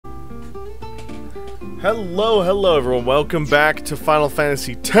Hello everyone, welcome back to Final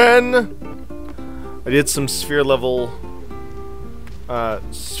Fantasy X. I did some sphere level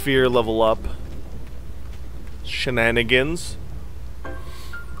up shenanigans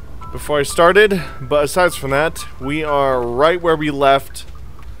before I started, but aside from that, we are right where we left.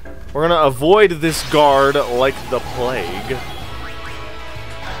 We're gonna avoid this guard like the plague.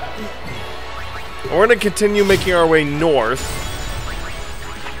 We're gonna continue making our way north,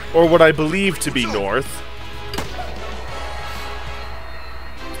 or what I believe to be north.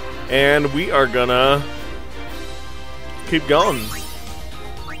 And we are gonna keep going.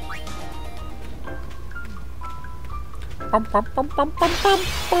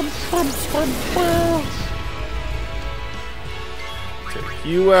 Take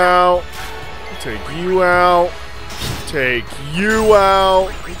you out. Take you out. Take you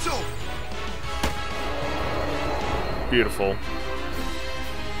out. Beautiful.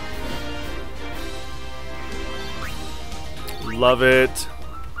 Love it.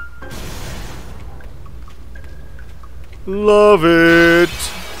 Love it.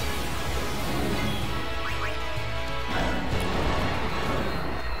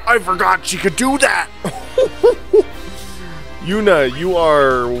 I forgot she could do that. Yuna, you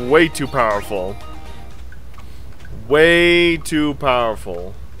are way too powerful. Way too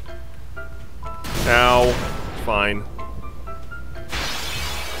powerful. Ow. Fine.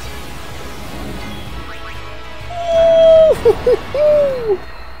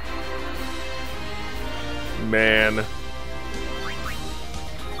 Man.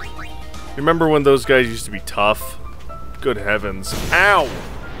 Remember when those guys used to be tough? Good heavens. Ow!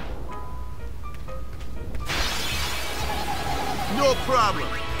 No problem.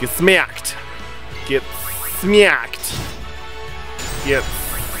 Get smacked. Get smacked. Get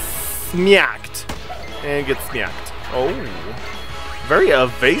smacked. And get smacked. Oh. Very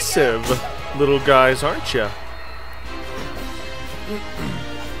evasive little guys, aren't you?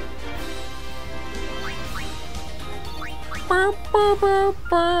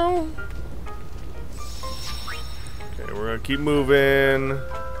 Okay, we're gonna keep moving.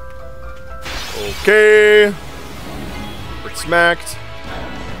 Okay. Get smacked.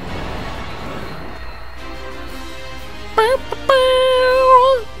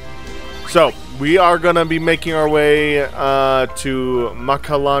 So, we are gonna be making our way to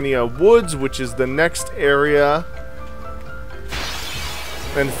Macalania Woods, which is the next area.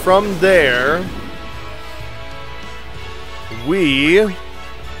 And from there, we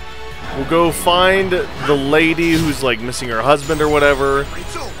will go find the lady who's like missing her husband or whatever.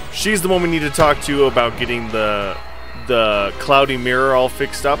 She's the one we need to talk to about getting the cloudy mirror all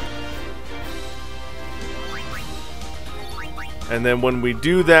fixed up. And then when we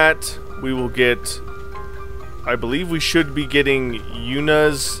do that, we will get, I believe we should be getting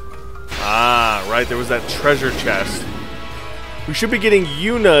Yuna's, right, there was that treasure chest. We should be getting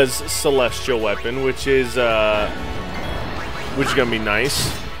Yuna's celestial weapon, which is gonna be nice.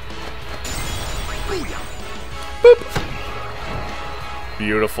 Boop.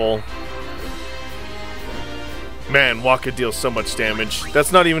 Beautiful. Man, Waka deals so much damage.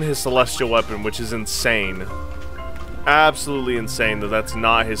 That's not even his celestial weapon, which is insane. Absolutely insane that that's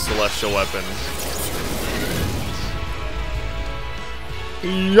not his celestial weapon.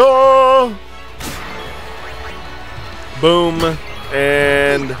 Yeah. Boom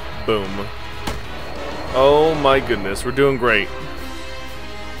and boom. Oh my goodness, we're doing great.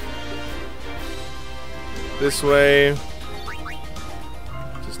 This way.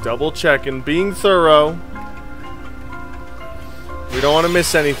 Just double checking, being thorough. We don't want to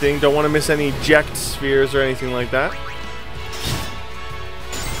miss anything. Don't want to miss any eject spheres or anything like that.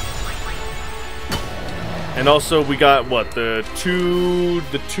 And also, we got what, the two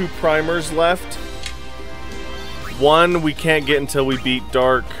primers left. One we can't get until we beat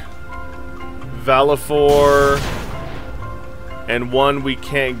Dark Valifor, and one we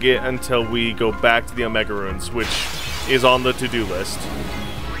can't get until we go back to the Omega Ruins, which is on the to-do list.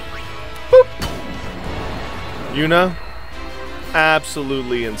 Boop. Yuna,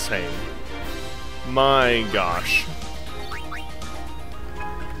 absolutely insane. My gosh.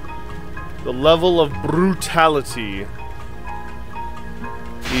 The level of brutality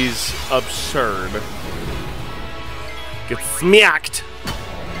is absurd. Get smacked!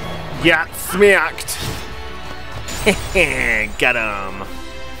 Get smacked! Got him!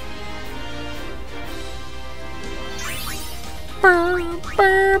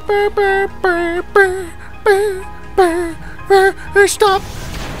 Stop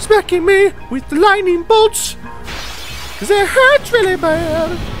smacking me with the lightning bolts! 'Cause it hurts really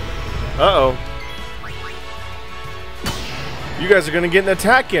bad! Uh-oh. You guys are gonna get an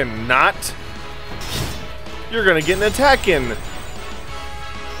attack in. Not. You're gonna get an attack in.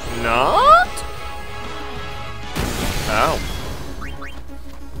 Not. Ow.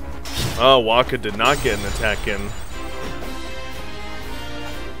 Oh, Waka did not get an attack in.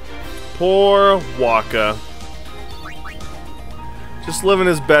 Poor Waka. Just living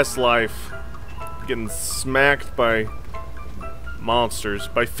his best life. Getting smacked by monsters,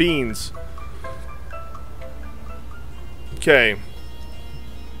 by fiends. Okay.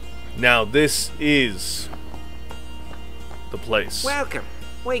 Now this is the place. Welcome.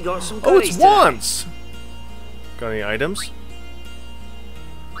 We got some Oh, goodies it's today. Once! Got any items?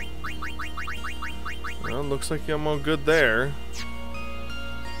 Well, looks like I'm all good there.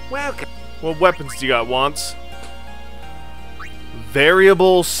 Welcome. What weapons do you got, Once?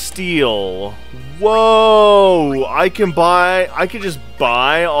 Variable steel. Whoa! I can just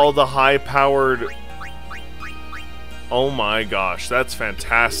buy all the high-powered... Oh my gosh, that's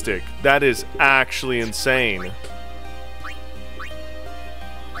fantastic. That is actually insane.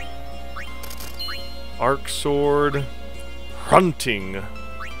 Arc sword. Hunting.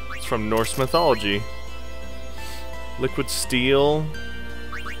 It's from Norse mythology. Liquid steel.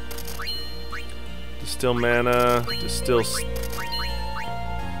 Distill mana. Distill...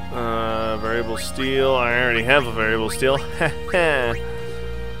 variable steel. I already have a variable steel.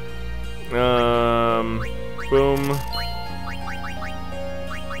 Boom.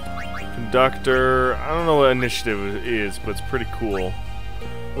 Conductor. I don't know what initiative it is, but it's pretty cool.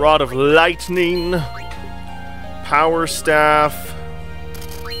 Rod of lightning. Power staff.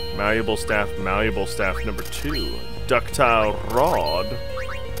 Malleable staff. Malleable staff number 2. Ductile rod.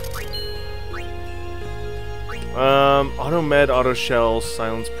 Auto med, auto shell,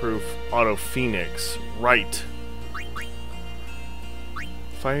 silence proof, auto phoenix. Right.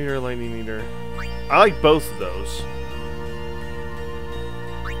 Fire lightning eater. I like both of those.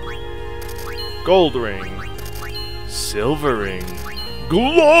 Gold ring. Silver ring.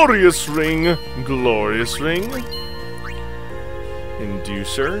 Glorious ring. Glorious ring.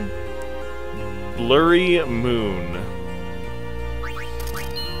 Inducer. Blurry moon.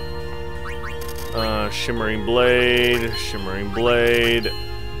 Shimmering blade. Shimmering blade.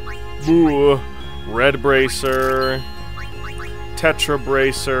 Ooh. Red bracer. Tetra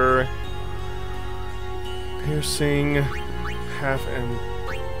bracer. Piercing. Half and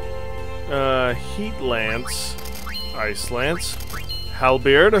heat lance. Ice lance.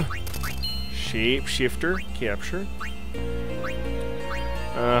 Halberd. Shapeshifter. Capture.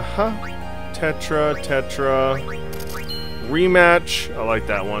 Tetra. Rematch. I like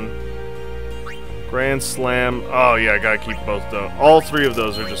that one. Grand Slam. Oh yeah, I gotta keep both those. All 3 of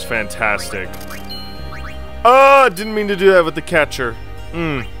those are just fantastic. Oh, didn't mean to do that with the catcher.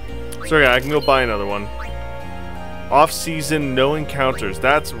 Sorry, I can go buy another one. Off-season, no encounters.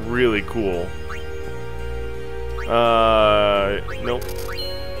 That's really cool. Nope.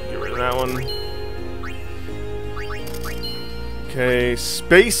 Get rid of that one. Okay,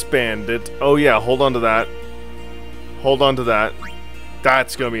 Space Bandit. Oh yeah, hold on to that. Hold on to that.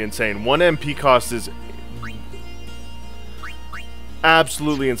 That's gonna be insane. 1 MP cost is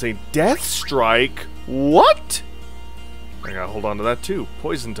absolutely insane. Death Strike? What? I gotta hold on to that too.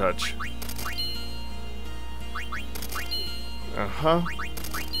 Poison Touch.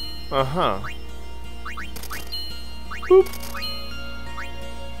 Boop.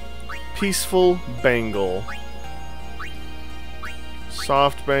 Peaceful Bangle.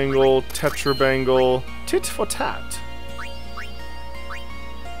 Soft Bangle. Tetra Bangle. Tit for tat.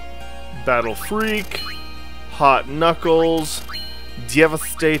 Battle Freak. Hot Knuckles.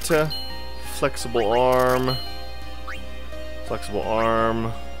 Devastator. Flexible Arm. Flexible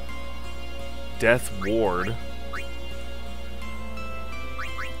Arm. Death Ward.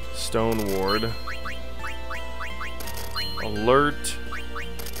 Stone Ward. Alert.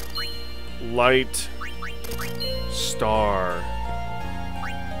 Light. Star.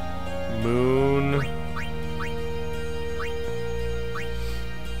 Moon.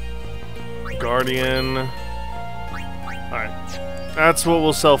 Guardian. Alright. That's what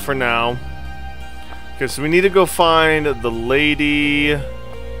we'll sell for now. Okay, so we need to go find the lady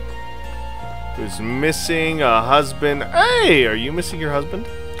who's missing a husband. Hey, are you missing your husband?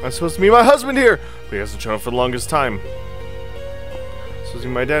 I'm supposed to meet my husband here, but he hasn't shown up for the longest time. I'm supposed to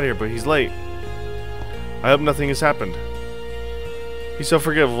meet my dad here, but he's late. I hope nothing has happened. He's so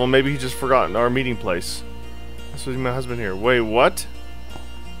forgivable. Maybe he just forgotten our meeting place. I'm supposed to meet my husband here. Wait, what?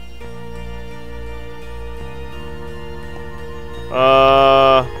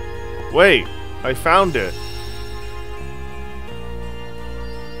 Wait. I found it.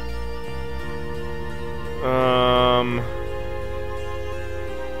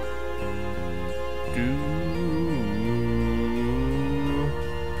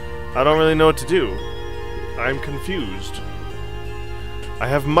 I don't really know what to do. I'm confused. I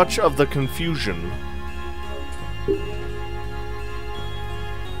have much of the confusion.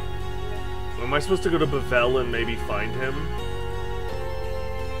 Am I supposed to go to Bavel and maybe find him?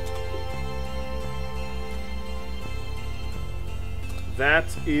 That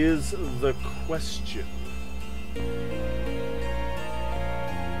is the question.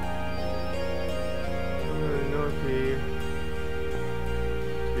 Northie.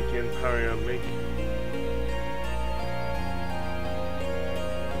 Begin powering on me.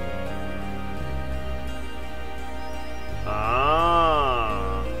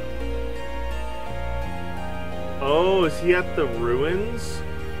 Ah. Oh, is he at the ruins?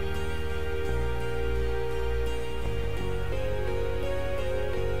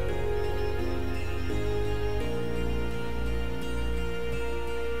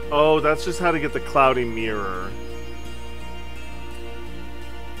 Oh, that's just how to get the cloudy mirror.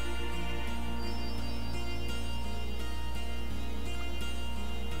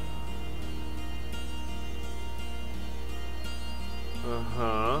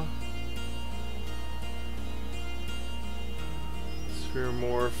 Uh-huh. Sphere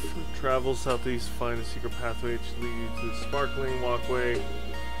morph. Travel southeast, find a secret pathway to lead you to the sparkling walkway.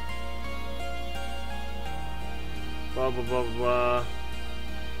 Blah, blah, blah, blah.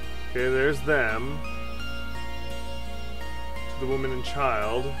 Okay, there's them. To the woman and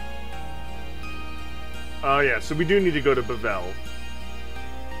child. Oh, yeah, so we do need to go to Bavel.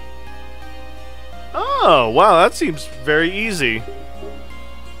 Oh, wow, that seems very easy.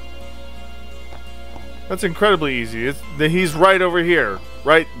 That's incredibly easy. He's right over here.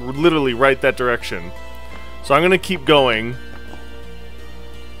 Right, literally right that direction. So I'm gonna keep going.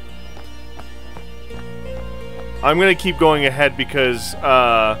 I'm gonna keep going ahead because,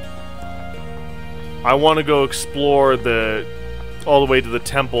 I want to go explore all the way to the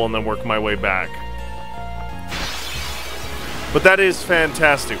temple and then work my way back. But that is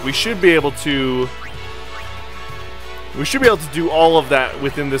fantastic. We should be able to do all of that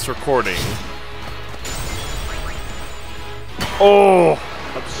within this recording. Oh,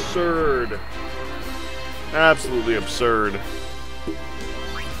 absurd. Absolutely absurd.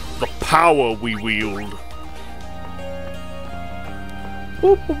 The power we wield.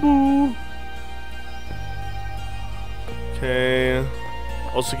 Boop, boop, boop. Okay.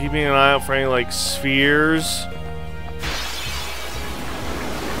 Also keeping an eye out for any, like, spheres.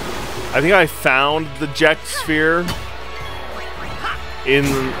 I think I found the Ject sphere in,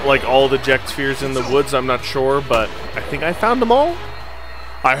 like, all the Ject spheres in the woods. I'm not sure, but I think I found them all.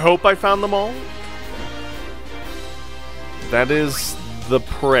 I hope I found them all. That is the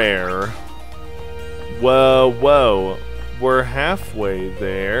prayer. Whoa, whoa. We're halfway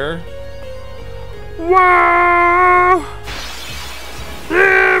there. Wow!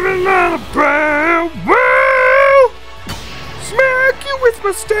 Living on a prayer. Wow! Smack you with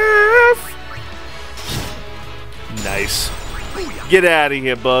my staff. Nice. Get out of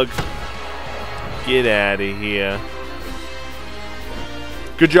here, bug. Get out of here.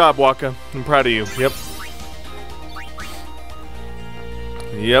 Good job, Waka. I'm proud of you. Yep.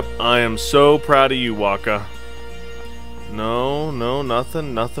 Yep, I am so proud of you, Waka. No, no,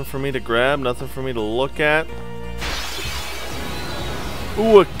 nothing. Nothing for me to grab. Nothing for me to look at.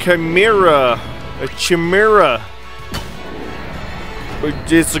 Ooh, a chimera. A chimera.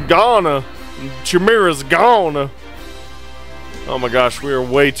 It's gone. Chimera's gone. Oh my gosh, we are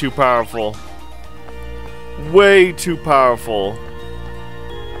way too powerful. Way too powerful.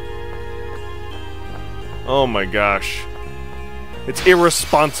 Oh my gosh. It's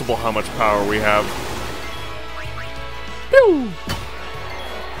irresponsible how much power we have. Pew!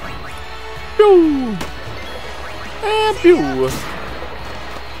 Pew! And pew!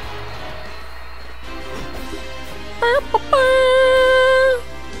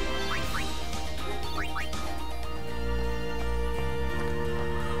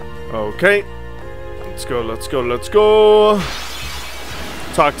 Okay. Let's go, let's go, let's go.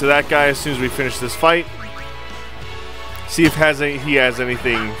 Talk to that guy as soon as we finish this fight. See if he has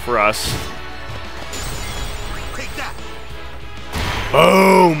anything for us. Take that.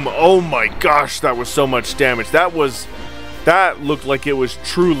 Boom! Oh my gosh, that was so much damage. That looked like it was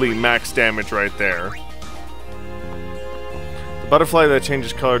truly max damage right there. The butterfly that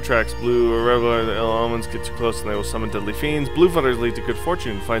changes color attracts blue or regular. The ill omens get too close and they will summon deadly fiends. Blue feathers lead to good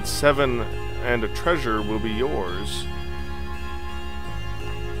fortune. Find 7 and a treasure will be yours.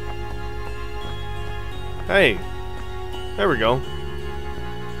 Hey. There we go.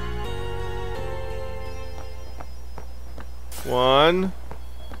 1.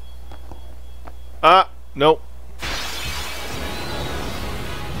 Nope.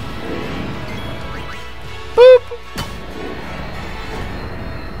 Boop.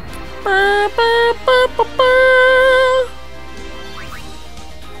 Ba, ba, ba, ba, ba.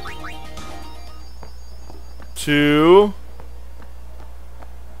 2.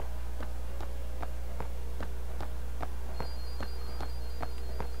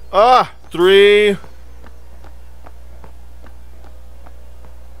 Ah, 3.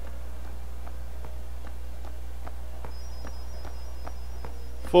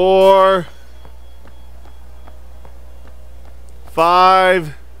 4.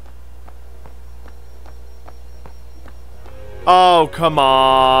 5. Oh, come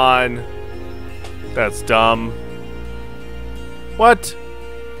on. That's dumb. What?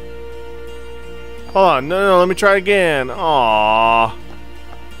 Hold on. No, let me try again. Aww.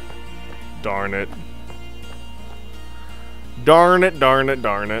 Darn it. Darn it, darn it,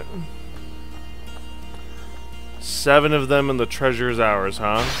 darn it. 7 of them and the treasure is ours,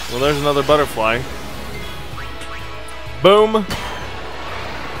 huh? Well, there's another butterfly. Boom.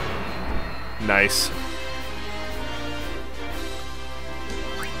 Nice.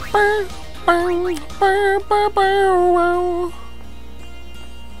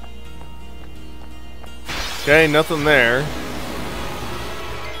 Okay, nothing there.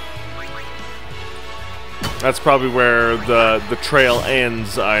 That's probably where the trail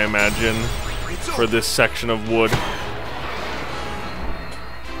ends, I imagine, for this section of wood.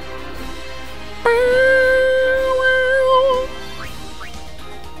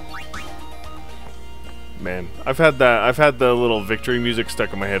 Man, I've had the little victory music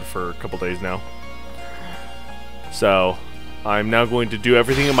stuck in my head for a couple days now. So, I'm now going to do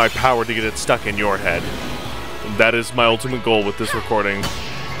everything in my power to get it stuck in your head. And that is my ultimate goal with this recording.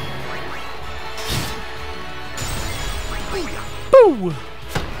 Boo!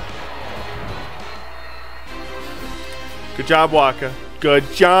 Good job, Waka. Good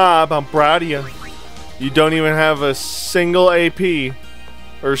job. I'm proud of you. You don't even have a single AP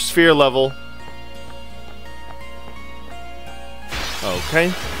or sphere level. Okay.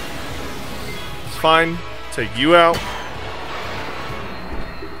 It's fine. Take you out.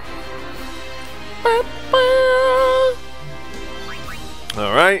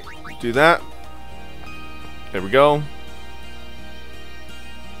 Alright. Do that. There we go.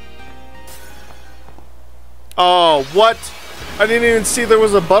 Oh, what? I didn't even see there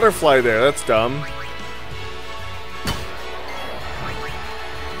was a butterfly there. That's dumb.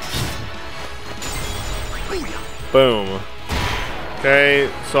 Boom. Okay,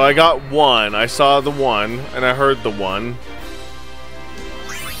 so I got 1. I saw the 1, and I heard the 1.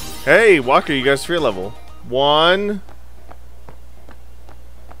 Hey, Walker, you guys sphere level. 1.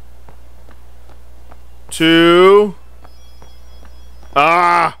 2.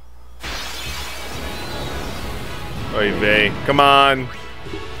 Ah! Oy vey. Come on.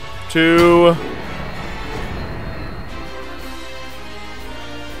 2.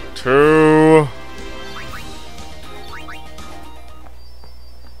 2.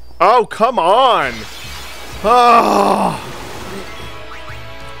 Oh, come on! Oh.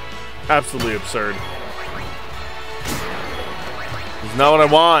 Absolutely absurd. It's not what I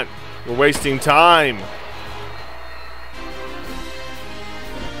want. We're wasting time.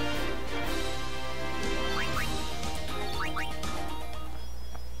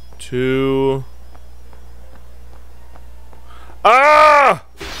 Two. Ah!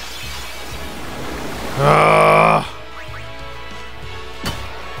 Ah!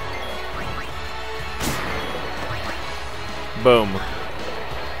 Boom.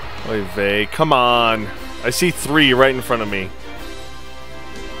 Oy vey. Come on. I see 3 right in front of me.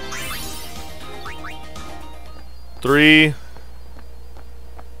 3.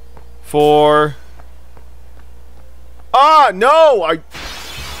 4. Ah, no! I'm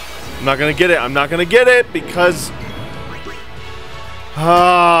not gonna get it. I'm not gonna get it because...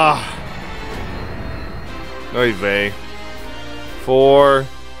 Ah. Oy vey. 4.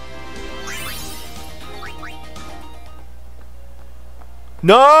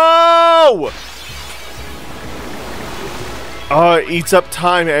 No! Oh, it eats up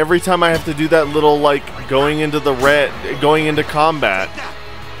time every time I have to do that little, like, going into combat.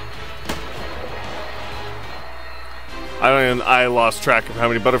 I lost track of how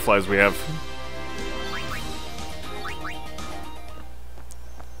many butterflies we have.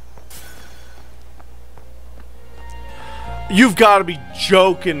 You've got to be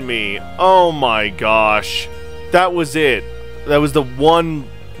joking me. Oh my gosh. That was it. That was the one...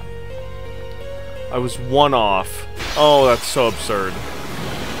 I was 1 off. Oh, that's so absurd.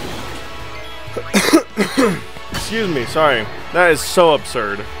 Excuse me, sorry. That is so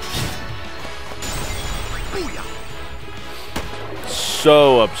absurd.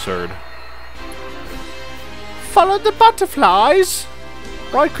 So absurd. Follow the butterflies?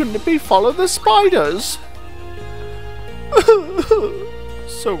 Why couldn't it be follow the spiders?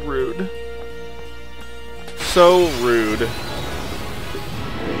 So rude. So rude.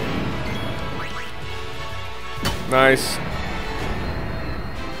 Nice.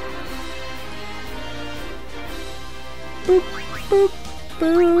 Boop, boop,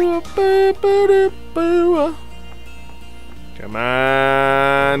 boo, boo, boo, doo, boo. Come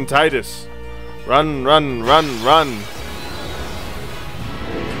on, Titus. Run, run, run, run.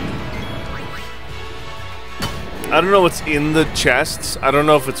 I don't know what's in the chests. I don't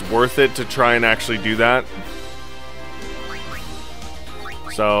know if it's worth it to try and actually do that.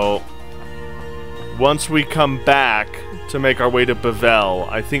 So, once we come back to make our way to Bevel,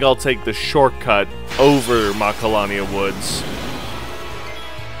 I think I'll take the shortcut over Macalania Woods.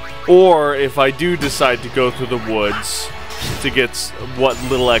 Or, if I do decide to go through the woods to get what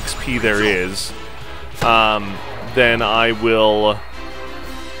little XP there is, then I will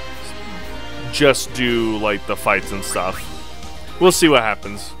just do, like, the fights and stuff. We'll see what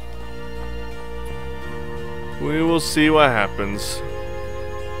happens. We will see what happens.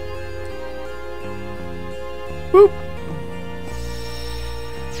 Boop.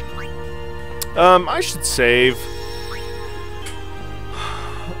 I should save.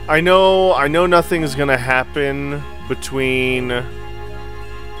 I know nothing is gonna happen between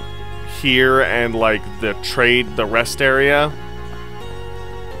here and, like, the rest area.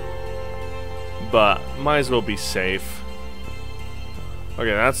 But might as well be safe.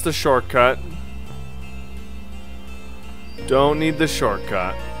 Okay, that's the shortcut. Don't need the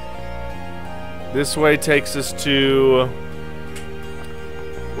shortcut. This way takes us to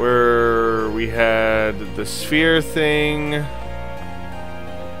where we had the sphere thing.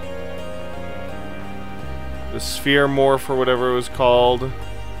 The sphere morph or whatever it was called.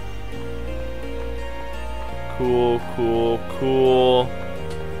 Cool, cool, cool.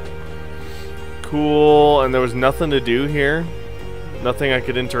 Cool, and there was nothing to do here? Nothing I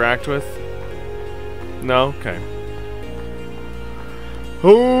could interact with? No? Okay.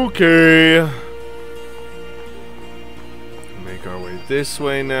 Okay. Make our way this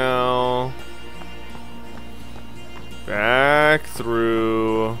way now. Back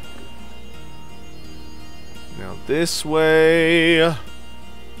through. Now this way.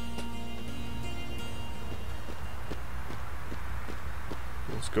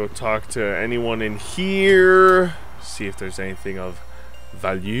 Let's go talk to anyone in here. See if there's anything of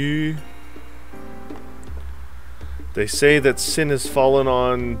value. They say that sin has fallen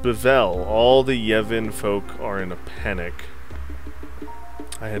on Bevel. All the Yevon folk are in a panic.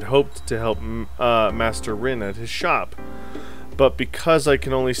 I had hoped to help Master Rin at his shop, but because I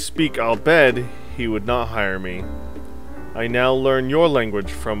can only speak Albed, he would not hire me. I now learn your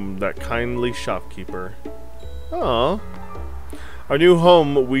language from that kindly shopkeeper. Aww. Our new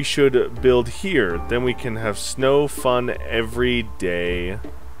home we should build here. Then we can have snow fun every day.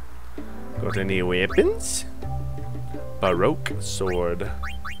 Got any weapons? Baroque sword.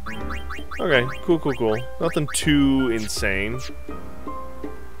 Okay, cool, cool, cool. Nothing too insane.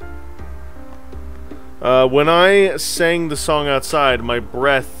 When I sang the song outside, my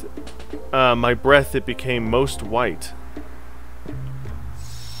breath, it became most white.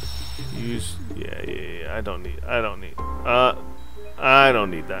 Use, yeah, I don't need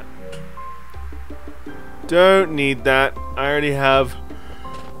that. Don't need that. I already have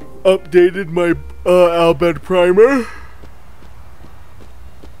updated my, Albed primer.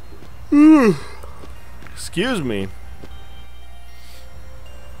 Excuse me.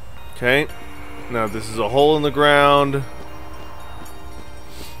 Okay. Now this is a hole in the ground.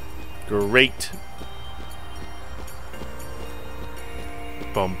 Great.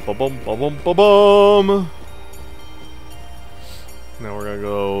 Bum bum bum bum bum bum bum. Now we're gonna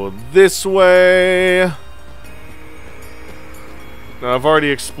go this way. Now I've already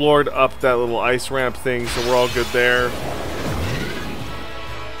explored up that little ice ramp thing, so we're all good there.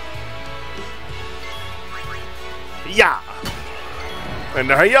 Yeah. And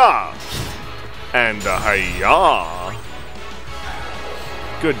a hiya. And a hiya.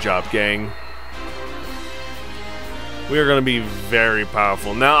 Good job, gang. We are going to be very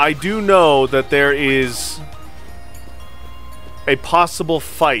powerful. Now, I do know that there is a possible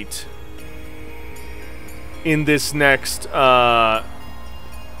fight in this next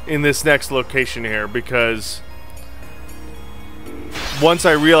location here, because once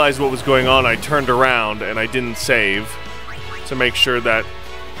I realized what was going on, I turned around and I didn't save to make sure that,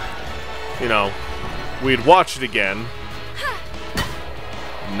 you know, we'd watch it again.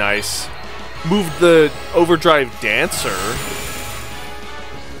 Nice. Moved the overdrive dancer.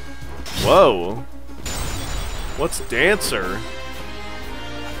 Whoa. What's Dancer?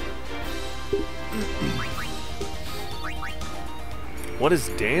 What is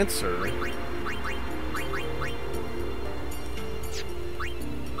Dancer?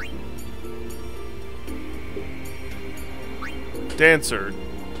 Dancer.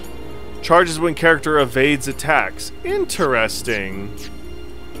 Charges when character evades attacks. Interesting.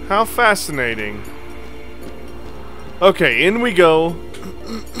 How fascinating. Okay, in we go.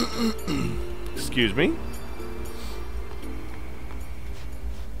 Excuse me.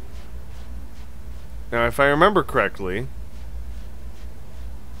 Now, if I remember correctly,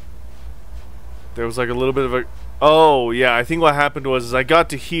 there was like a little bit of a... Oh, yeah, I think what happened was is I got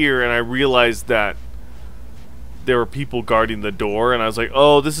to here and I realized that there were people guarding the door, and I was like,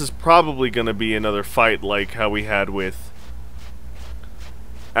 oh, this is probably going to be another fight like how we had with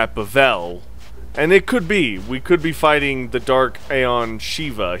at Bavel. And it could be. We could be fighting the Dark Aeon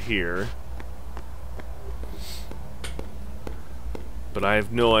Shiva here. But I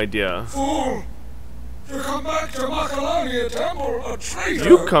have no idea. Fool! You come back to Makalania Temple, a traitor!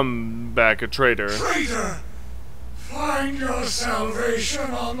 You come back a traitor. Traitor! Find your salvation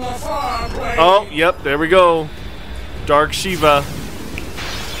on the far plane! Oh, yep, there we go. Dark Shiva.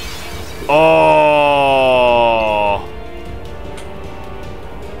 Oh.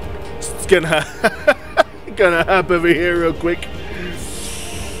 It's gonna happen here real quick.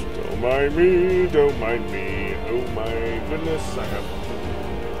 Don't mind me, don't mind me. Oh my goodness, I have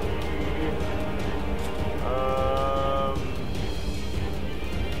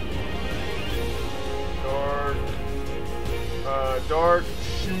Dark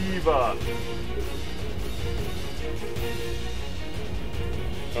Shiva.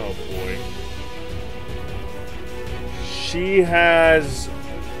 Oh boy. She has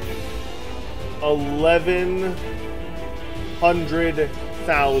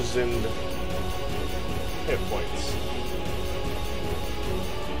 11,000 hit points.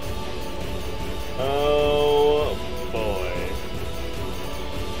 Oh boy.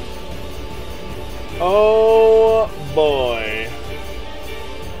 Oh boy.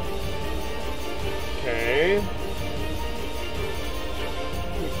 Okay.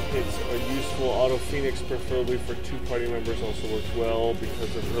 Hits are useful. Auto Phoenix, preferably for 2 party members, also works well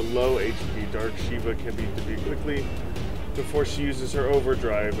because of her low HP. Dark Shiva can be defeated quickly before she uses her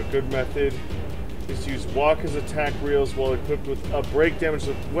overdrive. A good method is to use walk as attack reels while equipped with a break damage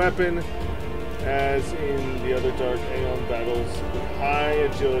weapon, as in the other Dark Aeon battles. With high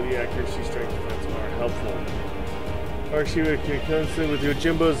agility, accuracy, strength, defense are helpful. Dark Shiva can coincide with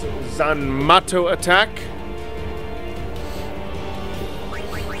Yojimbo's Zanmato attack.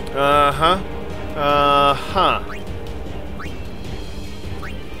 Uh-huh. Uh-huh.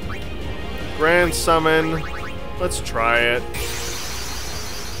 Grand Summon. Let's try it.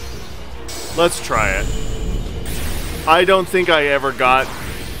 Let's try it. I don't think I ever got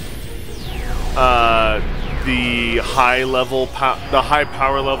the high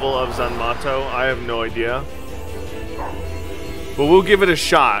power level of Zanmato. I have no idea. But we'll give it a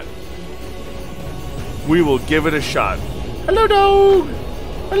shot. We will give it a shot. Hello, dog!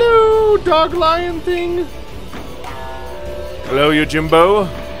 Hello, dog lion thing! Hello, Yojimbo.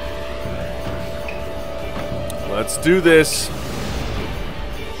 Let's do this.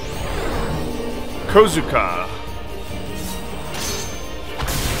 Kozuka.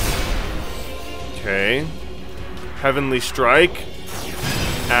 Okay. Heavenly Strike.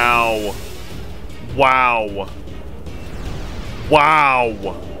 Ow. Wow. Wow.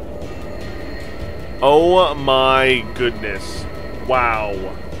 Oh my goodness. Wow.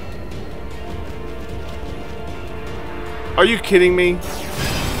 Are you kidding me?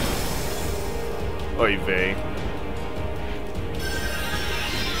 Oy vey.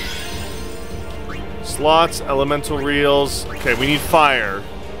 Slots, elemental reels. Okay, we need fire.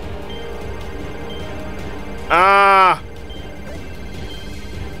 Ah!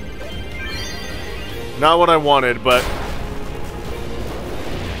 Not what I wanted, but...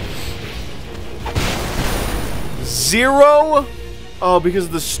 Zero? Oh, because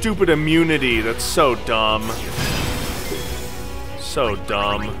of the stupid immunity. That's so dumb. So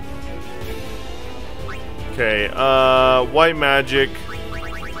dumb. Okay, white magic.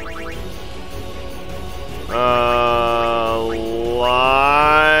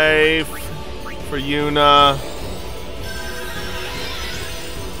 Life for Yuna.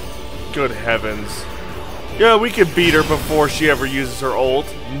 Good heavens. Yeah, we could beat her before she ever uses her ult.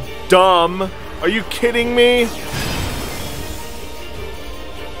 Dumb. Are you kidding me? You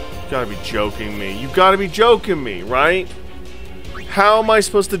gotta be joking me. You gotta be joking me, right? How am I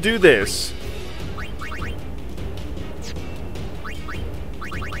supposed to do this?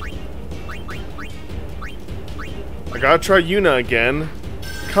 gotta try Yuna again.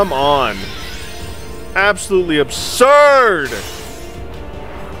 Come on. Absolutely absurd!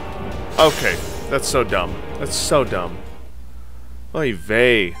 Okay, that's so dumb. That's so dumb. Oy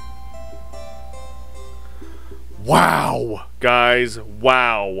vey. Wow! Guys,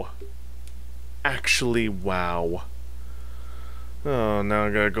 wow. Actually, wow. Oh, now I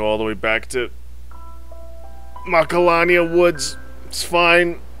gotta go all the way back to Macalania Woods. It's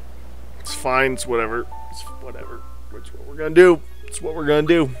fine. It's fine. It's whatever. It's whatever. It's what we're gonna do. It's what we're gonna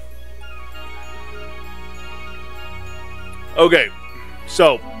do. Okay.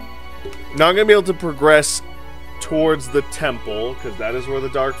 So, now I'm gonna be able to progress towards the temple, because that is where the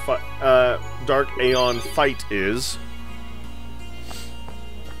Dark Aeon fight is.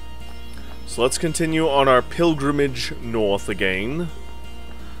 So let's continue on our pilgrimage north again.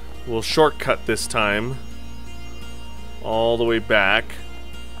 We'll shortcut this time. All the way back.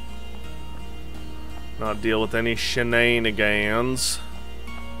 Not deal with any shenanigans.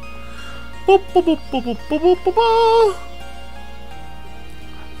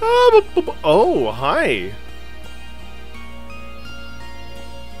 Oh, hi.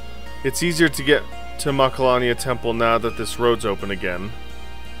 It's easier to get to Macalania Temple now that this road's open again.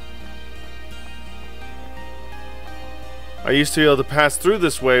 I used to be able to pass through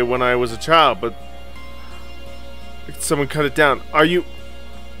this way when I was a child, but someone cut it down.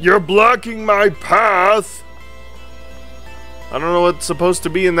 You're blocking my path! I don't know what's supposed to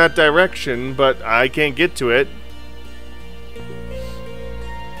be in that direction, but I can't get to it.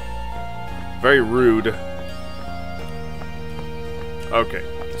 Very rude. Okay,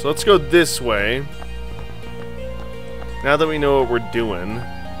 so let's go this way. Now that we know what we're doing.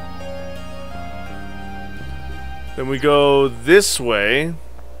 Then we go this way.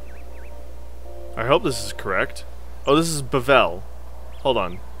 I hope this is correct. Oh, this is Bavel. Hold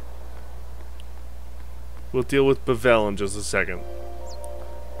on. We'll deal with Bavel in just a second.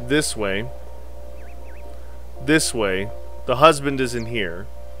 This way. This way. The husband is in here.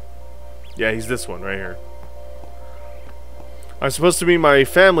 Yeah, he's this one right here. I'm supposed to meet my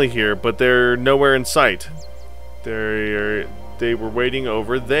family here, but they're nowhere in sight. They were waiting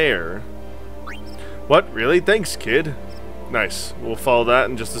over there. What? Really? Thanks, kid. Nice. We'll follow that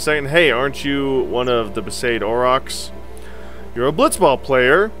in just a second. Hey, aren't you one of the Besaid Aurochs? You're a blitzball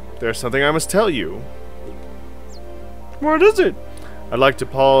player. There's something I must tell you. What is it? I'd like to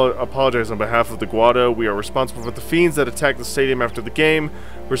apologize on behalf of the Guado. We are responsible for the fiends that attacked the stadium after the game.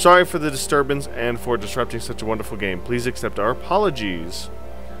 We're sorry for the disturbance and for disrupting such a wonderful game. Please accept our apologies.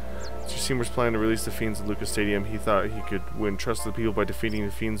 Mr. Seymour's plan to release the fiends at Lucas Stadium. He thought he could win trust of the people by defeating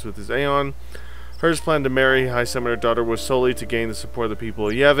the fiends with his Aeon. Her's plan to marry High Summoner daughter was solely to gain the support of the people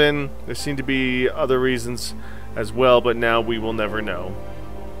of Yevon. There seem to be other reasons as well, but now we will never know.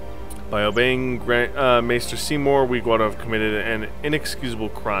 By obeying Maester Seymour, we Guado have committed an inexcusable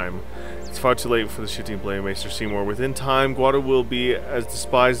crime. It's far too late for the shifting blade of Maester Seymour. Within time, Guado will be as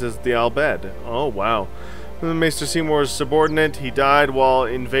despised as the Albed. Oh, wow. Maester Seymour's subordinate, he died while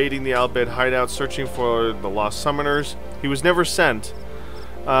invading the Albed hideout searching for the lost summoners. He was never sent.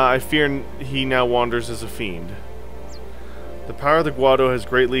 I fear he now wanders as a fiend. The power of the Guado has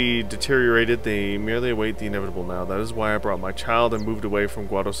greatly deteriorated. They merely await the inevitable now. That is why I brought my child and moved away from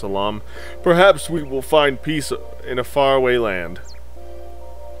Guado Salam. Perhaps we will find peace in a faraway land.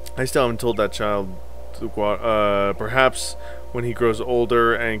 I still haven't told that child to perhaps when he grows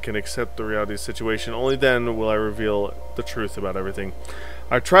older and can accept the reality of the situation, only then will I reveal the truth about everything.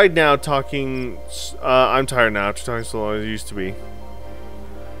 I've tried now talking... I'm tired now after talking so long as I used to be.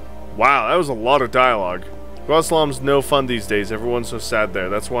 Wow, that was a lot of dialogue. Guado Salam's no fun these days. Everyone's so sad there.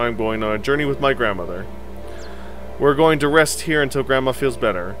 That's why I'm going on a journey with my grandmother. We're going to rest here until Grandma feels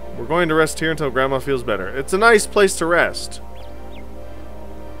better. We're going to rest here until Grandma feels better. It's a nice place to rest.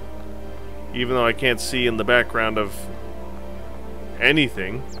 Even though I can't see in the background of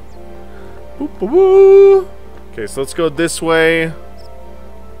anything. Boop, boop, boop. Okay, so let's go this way.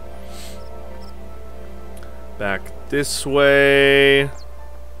 Back this way.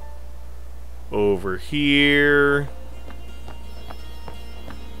 Over here.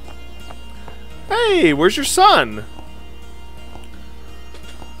 Hey, where's your son?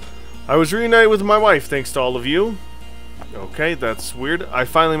 I was reunited with my wife thanks to all of you. Okay, that's weird. I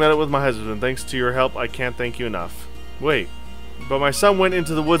finally met up with my husband. Thanks to your help, I can't thank you enough. Wait, but my son went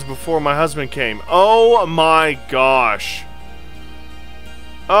into the woods before my husband came. Oh my gosh.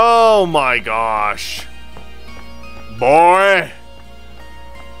 Oh my gosh. Boy.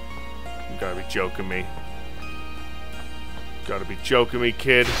 You gotta be joking me. Gotta be joking me,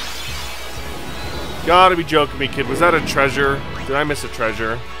 kid. Gotta be joking me, kid. Was that a treasure? Did I miss a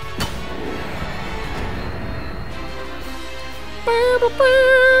treasure?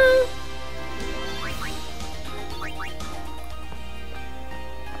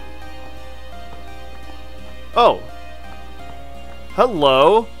 Oh.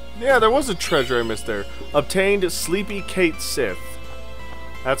 Hello. Yeah, there was a treasure I missed there. Obtained Sleepy Kate Sith.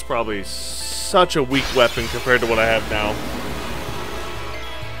 That's probably such a weak weapon compared to what I have now.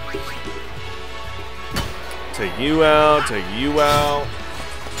 Take you out, take you out.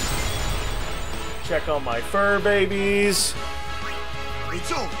 Check on my fur babies.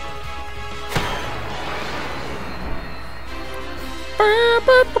 It's over.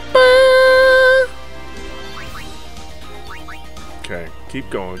 Okay, keep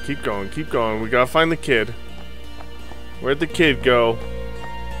going, keep going, keep going. We gotta find the kid. Where'd the kid go?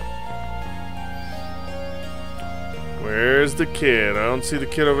 Where's the kid? I don't see the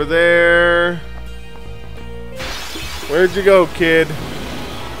kid over there. Where'd you go, kid?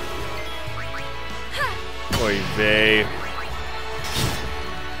 Oy vey.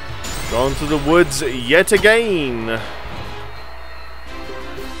 Going to the woods yet again.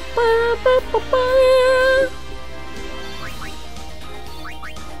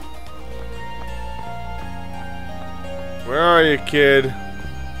 Where are you, kid?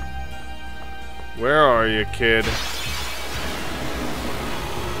 Where are you, kid?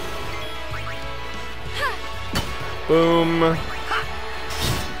 Boom.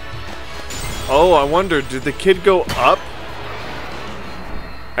 Oh, I wonder, did the kid go up?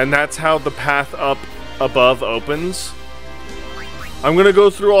 And that's how the path up above opens? I'm gonna go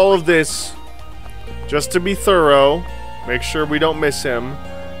through all of this just to be thorough, make sure we don't miss him.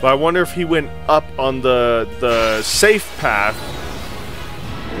 But I wonder if he went up on the safe path,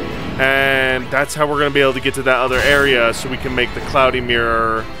 and that's how we're gonna be able to get to that other area, so we can make the cloudy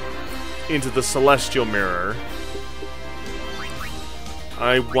mirror into the celestial mirror.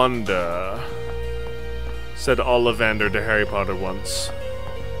 I wonder, said Ollivander to Harry Potter once.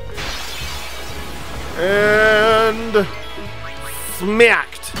 And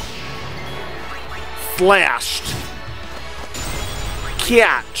smacked, flashed,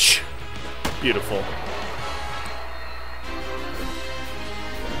 catch. Beautiful.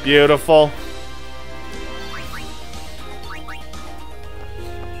 Beautiful.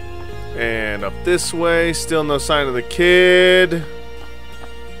 And up this way, still no sign of the kid.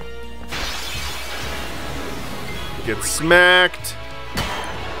 Get smacked.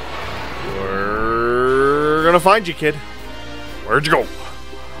 We're gonna find you, kid. Where'd you go?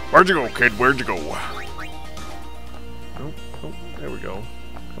 Where'd you go, kid? Where'd you go? Oh, oh, there we go.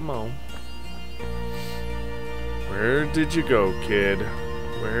 Come on. Where did you go, kid?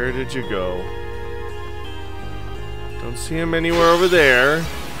 Where did you go? Don't see him anywhere over there.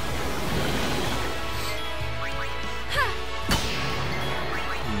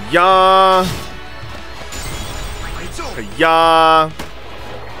 Yeah. Yeah.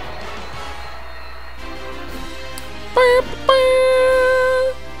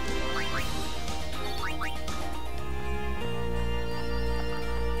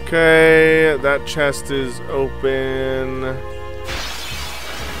 Okay, that chest is open.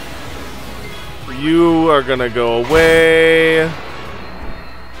 You are gonna go away.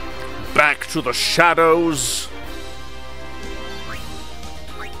 Back to the shadows.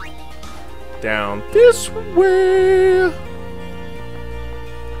 Down this way.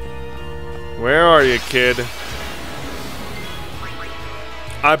 Where are you, kid?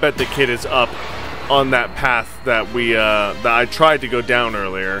 I bet the kid is up on that path that that I tried to go down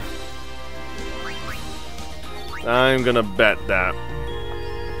earlier. I'm gonna bet that.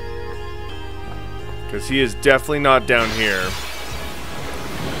 Because he is definitely not down here.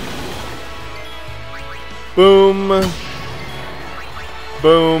 Boom.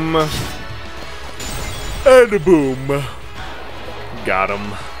 Boom. And a boom. Got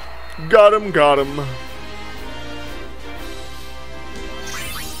him. Got him, got him.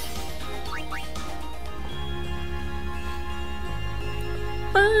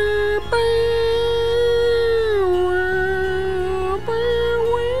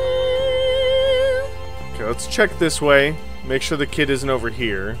 Okay, let's check this way. Make sure the kid isn't over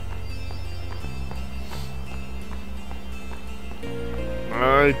here.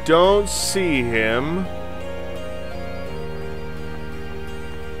 I don't see him.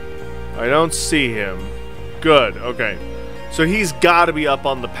 I don't see him. Good, okay. So he's gotta be up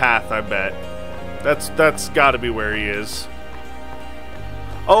on the path, I bet. That's gotta be where he is.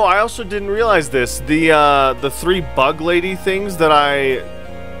 Oh, I also didn't realize this. The three bug lady things that I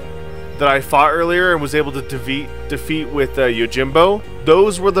fought earlier and was able to defeat with Yojimbo,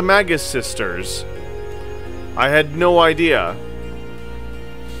 those were the Magus sisters. I had no idea.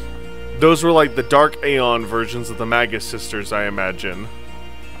 Those were like the Dark Aeon versions of the Magus Sisters, I imagine.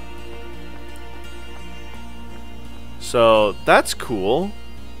 So, that's cool.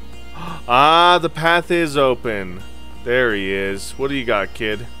 Ah, the path is open. There he is. What do you got,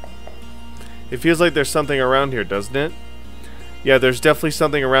 kid? It feels like there's something around here, doesn't it? Yeah, there's definitely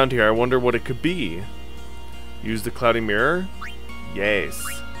something around here. I wonder what it could be. Use the cloudy mirror? Yes.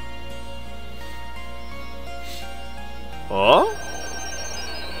 Oh?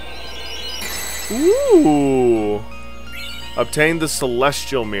 Ooh. Obtain the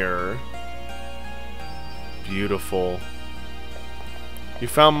celestial mirror. Beautiful. You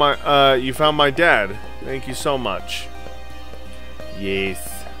found my dad. Thank you so much.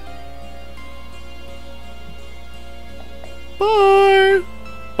 Yes. Bye.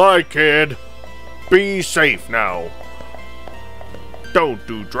 Bye, kid. Be safe now. Don't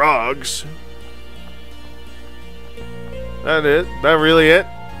do drugs. That it? That really it?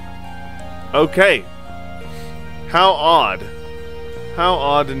 Okay. How odd. How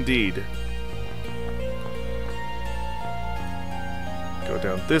odd indeed. Go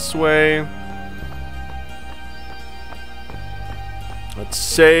down this way. Let's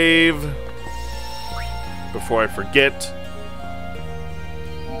save before I forget.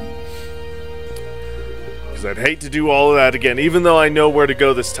 Because I'd hate to do all of that again. Even though I know where to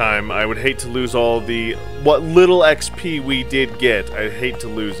go this time, I would hate to lose all the... what little XP we did get. I'd hate to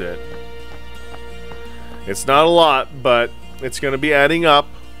lose it. It's not a lot, but it's going to be adding up.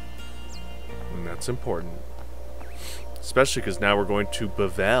 And that's important. Especially because now we're going to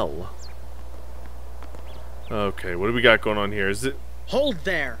Bavel. Okay, what do we got going on here? Is it... Hold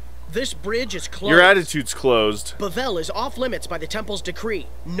there. This bridge is closed. Your attitude's closed. Bavel is off limits by the temple's decree.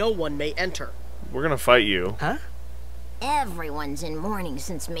 No one may enter. We're gonna fight you. Huh? Everyone's in mourning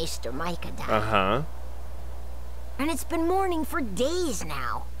since Maester Micah died. Uh-huh. And it's been mourning for days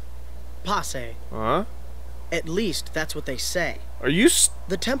now. Passe. Huh? At least that's what they say. Are you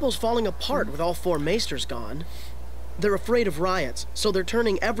The temple's falling apart with all 4 maesters gone. They're afraid of riots, so they're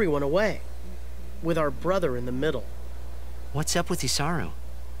turning everyone away. With our brother in the middle. What's up with Isaru?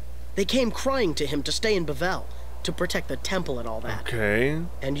 They came crying to him to stay in Bavel, to protect the temple and all that. Okay.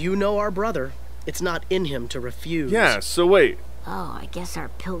 And you know our brother. It's not in him to refuse. Yeah, so wait. Oh, I guess our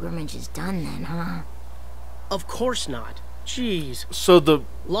pilgrimage is done then, huh? Of course not. Jeez. So the...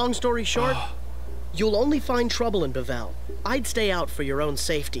 Long story short, you'll only find trouble in Bavel. I'd stay out for your own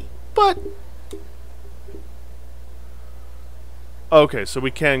safety. But... Okay, so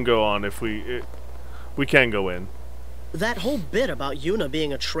we can go on if we... we can go in. That whole bit about Yuna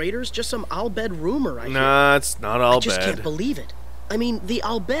being a traitor's just some Al-Bhed rumor, I hear. Nah, it's not Al-Bhed. I just can't believe it. I mean, the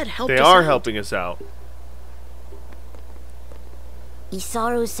Al-Bhed helped us out. They are helping us out.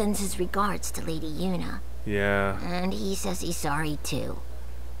 Isaru sends his regards to Lady Yuna. Yeah. And he says he's sorry too.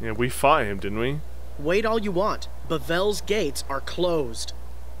 Yeah, we fought him, didn't we? Wait all you want. Bavel's gates are closed.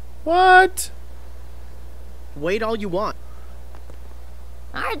 What? Wait all you want.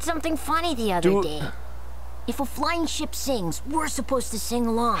 I heard something funny the other day. If a flying ship sings, we're supposed to sing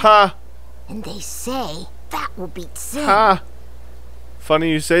along. Ha! And they say that will beat sin. Ha!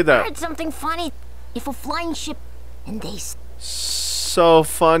 Funny you say I that. heard something funny. If a flying ship... And they... So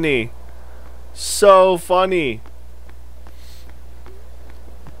funny. So funny.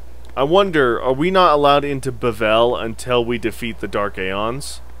 I wonder, are we not allowed into Bavel until we defeat the Dark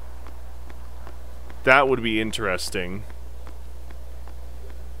Aeons? That would be interesting.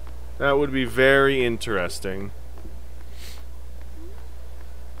 That would be very interesting.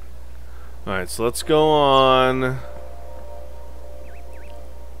 Alright, so let's go on.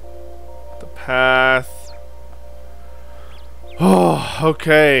 The path. Oh,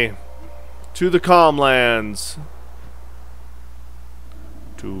 okay. To the calm lands.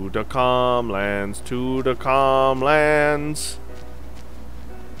 To the calm lands. To the calm lands.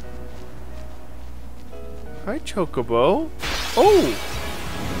 Hi, Chocobo. Oh!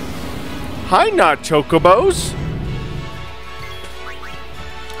 Hi, not Chocobos!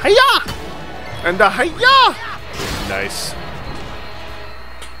 Hiya! And a hiya! Nice.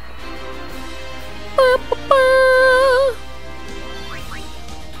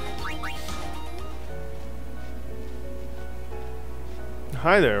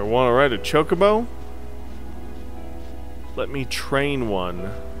 Hi there, wanna ride a Chocobo? Let me train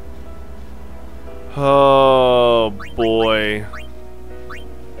one. Oh boy.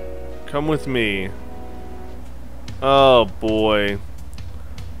 Come with me. Oh boy.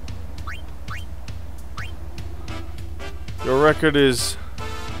 Your record is...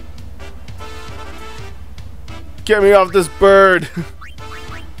 Get me off this bird!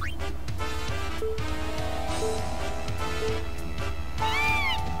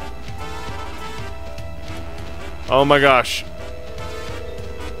 Oh my gosh.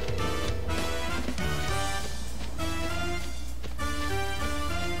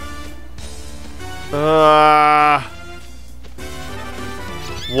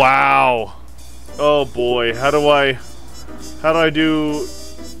 Wow. Oh boy, how do I do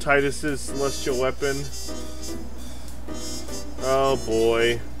Titus's celestial weapon? Oh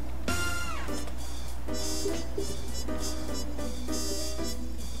boy.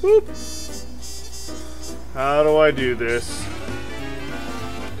 Boop. How do I do this?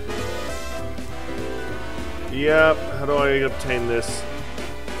 Yep, how do I obtain this?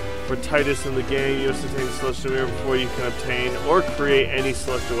 For Titus in the game, you must obtain the celestial mirror before you can obtain or create any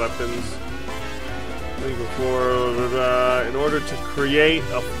celestial weapons. In order to create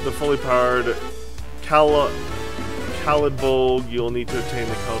the fully powered Calidbolg, you'll need to obtain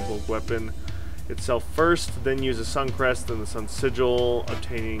the Calidbolg weapon itself first, then use the Sun Crest and the Sun Sigil,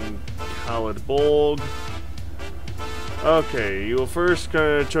 obtaining Calidbolg. Okay, you will first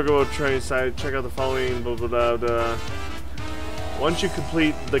go to Chocobo training site, check out the following, blah blah blah blah. Once you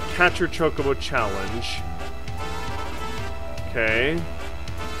complete the Catcher Chocobo challenge. Okay.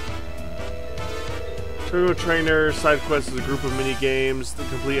 Chocobo Trainer side quest is a group of mini games that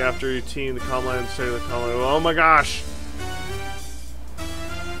complete after you team the Comland, the Comland. Oh my gosh!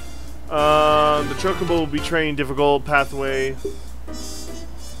 The Chocobo will be training difficult pathway.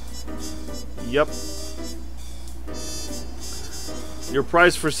 Yep. Your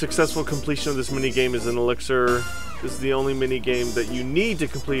prize for successful completion of this mini game is an elixir. This is the only mini game that you need to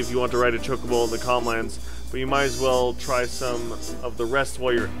complete if you want to ride a Chocobo in the Comlands, but you might as well try some of the rest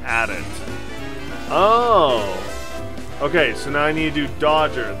while you're at it. Oh! Okay, so now I need to do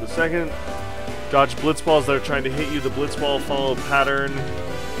Dodger. The second, dodge Blitzballs that are trying to hit you. The Blitzball follow a pattern.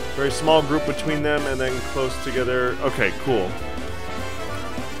 Very small group between them and then close together. Okay, cool.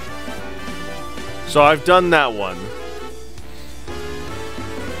 So I've done that one.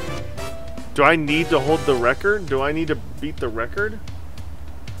 Do I need to hold the record? Do I need to beat the record?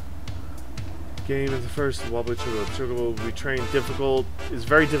 Game is the first wobbly Chocobo. Chocobo will be trained difficult. It's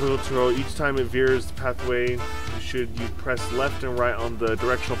very difficult to roll. Each time it veers the pathway, you press left and right on the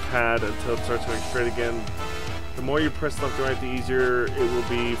directional pad until it starts going straight again. The more you press left and right, the easier it will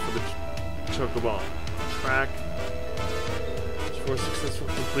be for the Chocobo track. For successful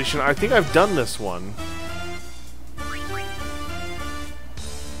completion. I think I've done this one.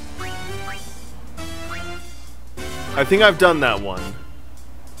 I think I've done that one.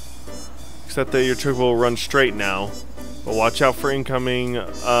 Except that your Chocobo will run straight now. But watch out for incoming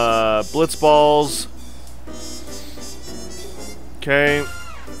Blitzballs. Okay.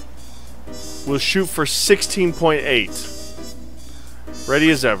 We'll shoot for 16.8. Ready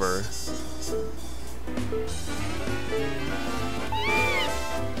as ever.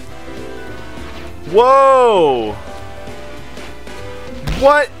 Whoa!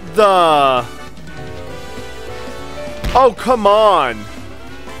 What the... Oh, come on!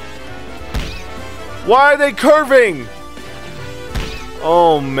 Why are they curving?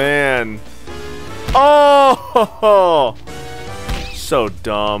 Oh, man. Oh! So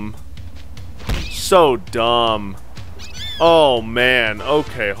dumb. So dumb. Oh, man.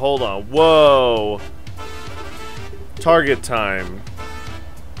 Okay, hold on. Whoa. Target time.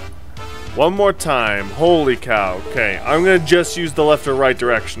 One more time. Holy cow. Okay, I'm gonna just use the left or right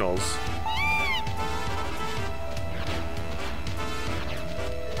directionals.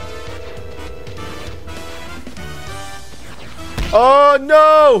 Oh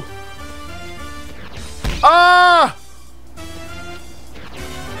no! Ah!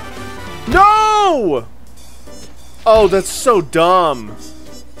 No! Oh, that's so dumb.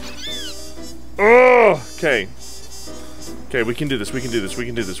 Ugh. Okay. Okay, we can do this. We can do this. We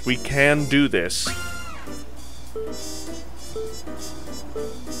can do this. We can do this.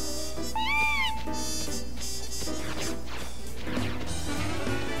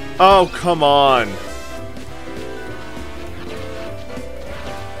 Oh, come on.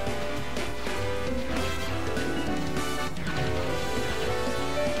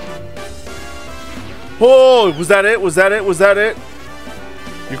 Oh, was that it? Was that it? Was that it?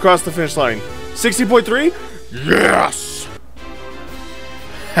 You crossed the finish line. 60.3? Yes!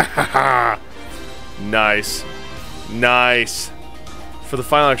 Nice. Nice. For the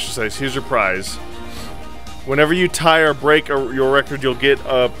final exercise, here's your prize. Whenever you tie or break your record, you'll get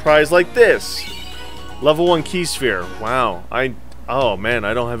a prize like this. Level 1 key sphere. Wow. Oh man,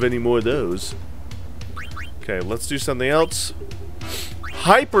 I don't have any more of those. Okay, let's do something else.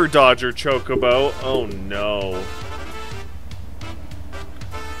 Hyper Dodger Chocobo. Oh no.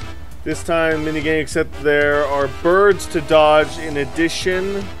 This time, minigame, except there are birds to dodge in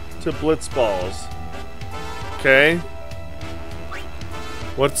addition to Blitzballs. Okay.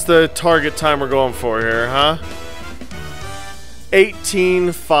 What's the target time we're going for here, huh?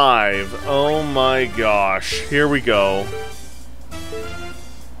 18.5. Oh my gosh. Here we go.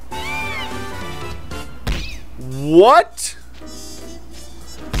 What?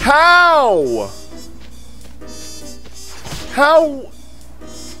 How? How?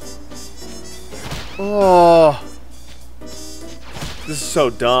 Oh. This is so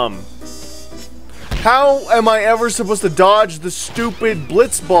dumb. How am I ever supposed to dodge the stupid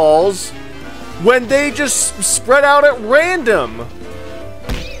blitz balls when they just spread out at random?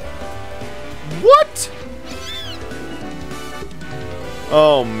 What?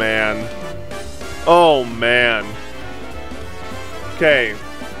 Oh man. Oh man. Okay.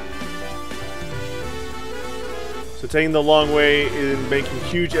 So taking the long way and making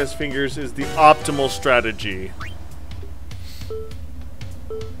huge S fingers is the optimal strategy.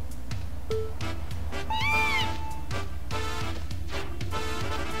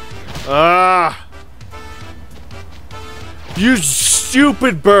 Ah! You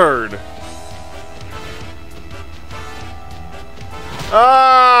stupid bird!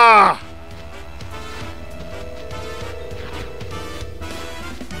 Ah!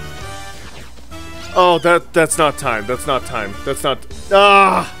 Oh, that's not time. That's not time. That's not...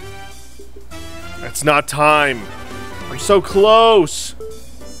 Ah! That's not time. I'm so close.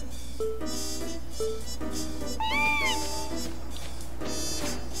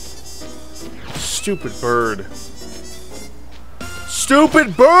 Stupid bird.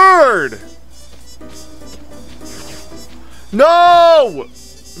 Stupid bird! No!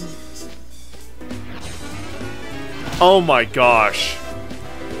 Oh my gosh.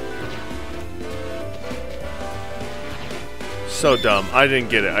 So dumb. I didn't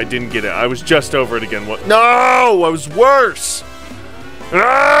get it. I didn't get it. I was just over it again. What? No! I was worse!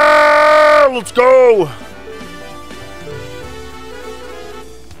 Ah! Let's go!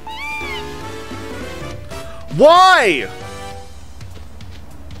 Why?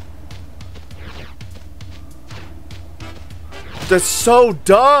 That's so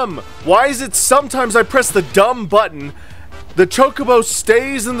dumb. Why is it sometimes I press the dumb button, the chocobo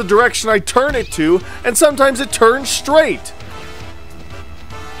stays in the direction I turn it to, and sometimes it turns straight?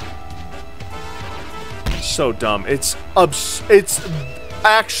 So dumb. It's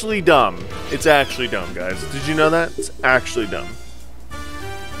actually dumb. It's actually dumb, guys. Did you know that? It's actually dumb.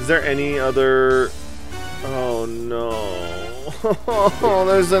 Is there any other... Oh no.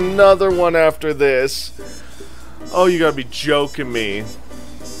 There's another one after this. Oh, you gotta be joking me.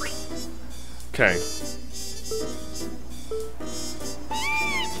 Okay.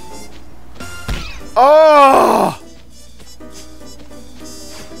 Oh!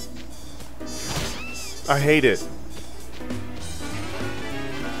 I hate it.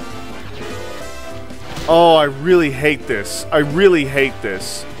 Oh, I really hate this. I really hate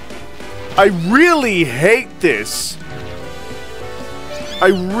this. I really hate this. I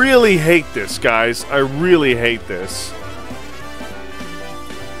really hate this, guys. I really hate this.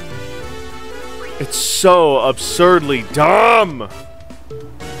 It's so absurdly dumb.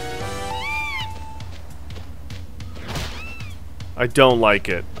 I don't like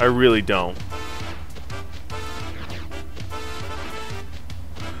it. I really don't.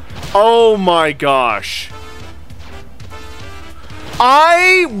 Oh my gosh.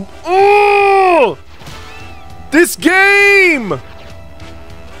 This game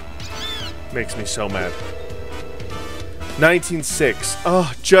makes me so mad. 19.6.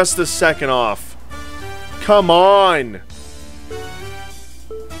 Oh, just a second off. Come on.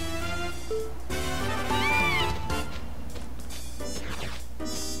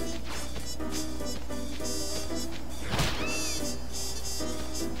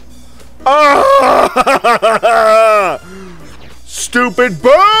 Ah! Stupid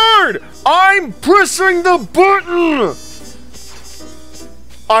bird! I'm pressing the button!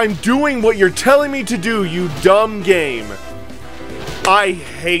 I'm doing what you're telling me to do, you dumb game. I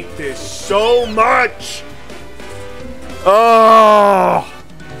hate this so much! Oh!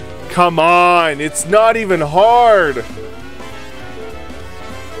 Come on, it's not even hard!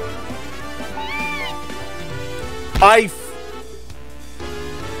 I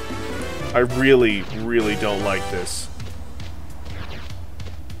really, really don't like this.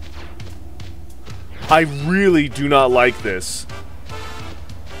 I really do not like this.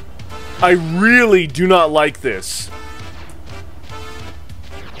 I really do not like this.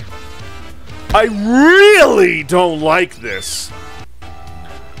 I really don't like this.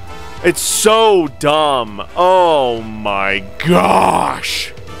 It's so dumb. Oh my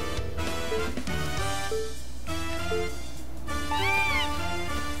gosh.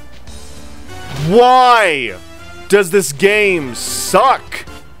 Why? does this game suck?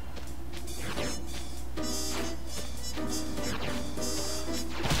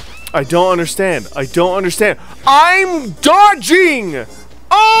 I don't understand. I don't understand. I'm dodging!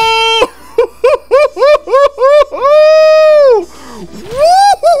 Oh!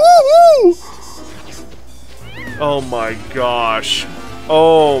 Oh my gosh.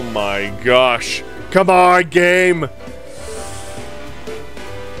 Oh my gosh. Come on, game!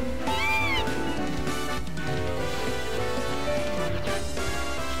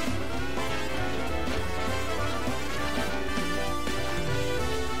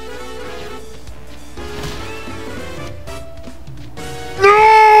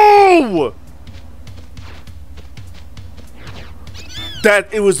 No!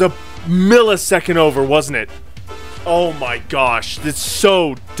 It was a millisecond over, wasn't it? Oh my gosh, that's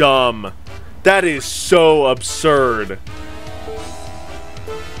so dumb. That is so absurd.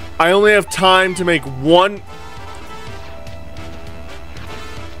 I only have time to make one...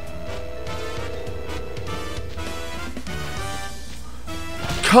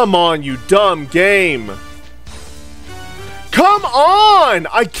 Come on, you dumb game. Come on!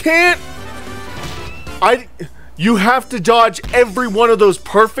 I can't... You have to dodge every one of those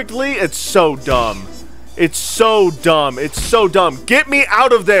perfectly? It's so dumb. It's so dumb. It's so dumb. Get me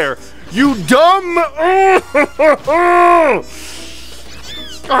out of there! You dumb...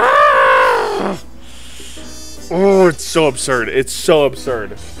 Oh, it's so absurd. It's so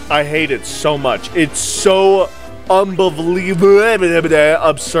absurd. I hate it so much. It's so unbelievably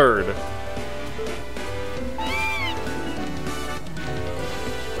absurd.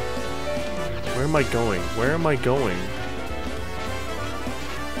 Where am I going? Where am I going?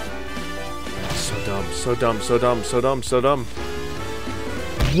 So dumb, so dumb, so dumb, so dumb, so dumb.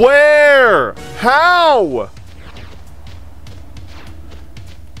 Where? How?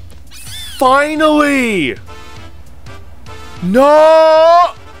 Finally!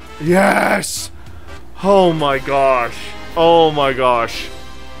 No! Yes! Oh my gosh. Oh my gosh.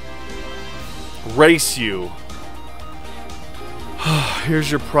 Race you.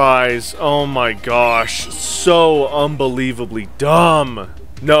 Here's your prize. Oh my gosh. So unbelievably dumb.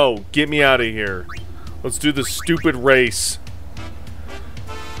 No, get me out of here. Let's do the stupid race.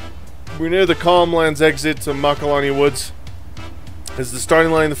 We're near the Calmlands exit to Makalani Woods. Is the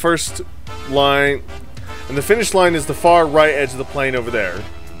starting line, the first line, and the finish line is the far right edge of the plane over there.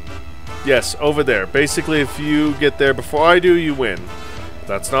 Yes, over there. Basically, if you get there before I do, you win.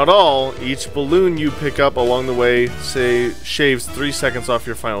 That's not all. Each balloon you pick up along the way, say, shaves 3 seconds off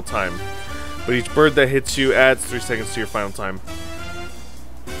your final time. But each bird that hits you adds 3 seconds to your final time.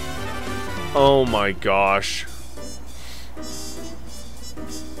 Oh my gosh.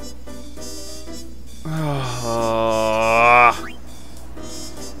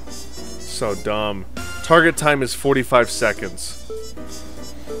 So dumb. Target time is 45 seconds.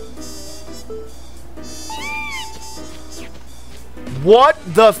 What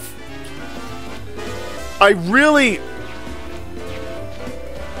the f... I really...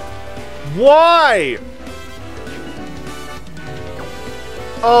 Why?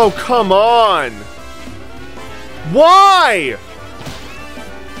 Oh, come on. Why?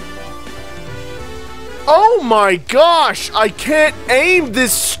 Oh my gosh, I can't aim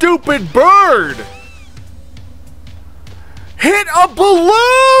this stupid bird. Hit a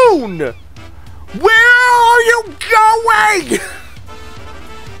balloon! Where are you going?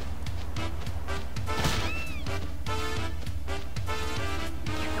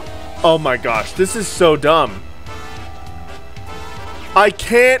 Oh my gosh, this is so dumb. I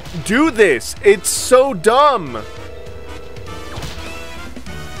can't do this. It's so dumb.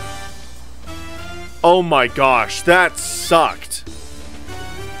 Oh my gosh, that sucked.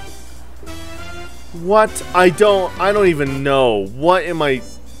 What? I don't even know. What am I...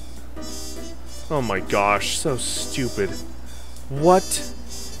 Oh my gosh, so stupid. What?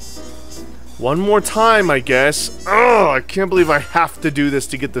 One more time, I guess. Oh, I can't believe I have to do this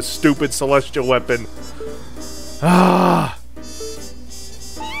to get the stupid celestial weapon. Ah.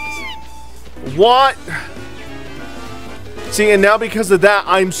 What? See, and now because of that,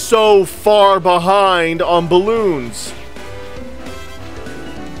 I'm so far behind on balloons.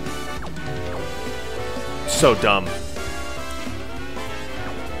 So dumb.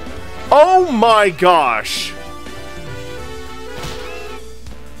 Oh my gosh.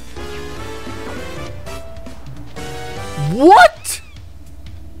 What?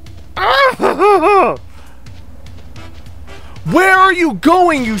 Where are you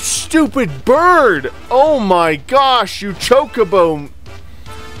going, you stupid bird? Oh my gosh, you chocobo.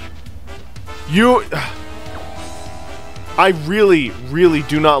 I really, really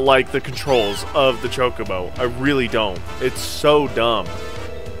do not like the controls of the Chocobo. I really don't. It's so dumb.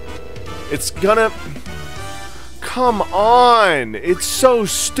 It's gonna... Come on! It's so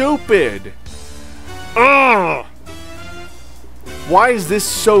stupid! Ugh! Why is this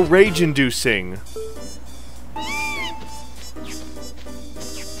so rage-inducing?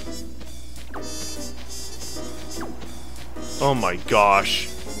 Oh my gosh.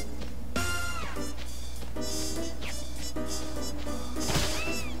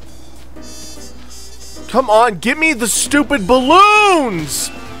 Come on, give me the stupid balloons!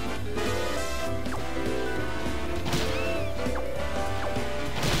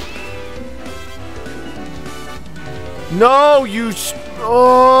 No, you...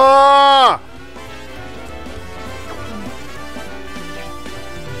 Oh!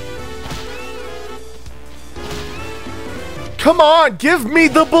 Come on, give me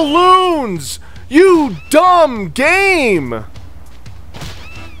the balloons! You dumb game!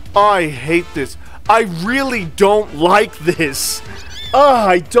 I hate this. I really don't like this.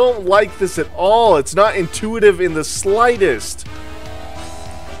 I don't like this at all. It's not intuitive in the slightest.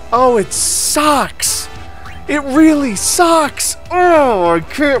 Oh, it sucks. It really sucks. Oh, I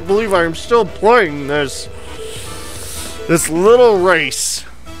can't believe I'm still playing this. This little race.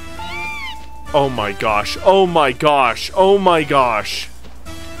 Oh my gosh. Oh my gosh. Oh my gosh.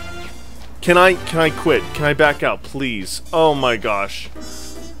 Can I quit? Can I back out, please? Oh my gosh.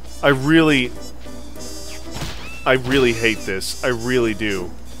 I really hate this. I really do.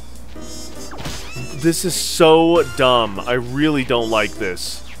 This is so dumb. I really don't like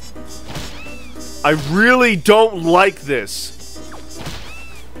this. I really don't like this.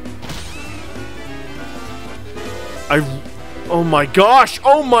 Oh my gosh!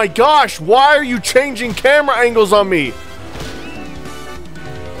 Oh my gosh! Why are you changing camera angles on me?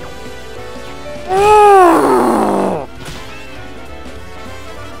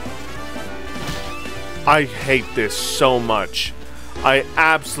 I hate this so much. I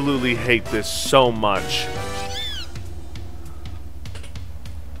absolutely hate this so much.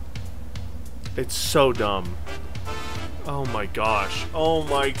 It's so dumb. Oh my gosh. Oh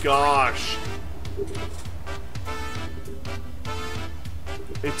my gosh.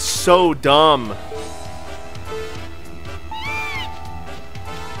 It's so dumb.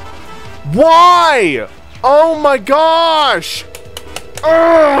 Why? Oh my gosh!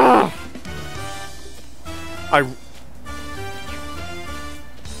 Ugh!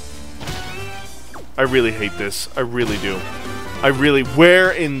 I really hate this. I really do. I really...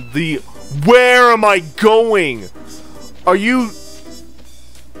 Where am I going? Are you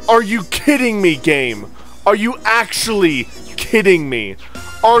kidding me, game? Are you actually kidding me?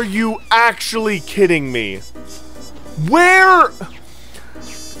 Are you actually kidding me? Where?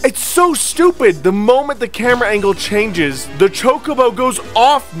 It's so stupid. The moment the camera angle changes, the Chocobo goes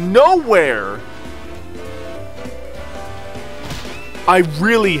off nowhere. I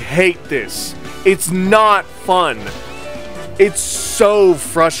really hate this. It's not fun. It's so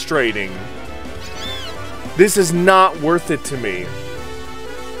frustrating. This is not worth it to me.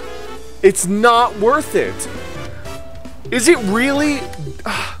 It's not worth it. Is it really?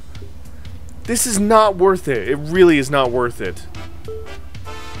 This is not worth it. It really is not worth it.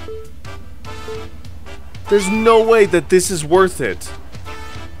 There's no way that this is worth it.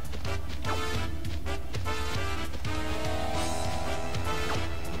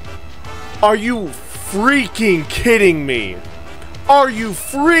 Are you freaking kidding me? Are you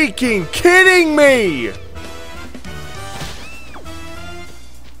freaking kidding me?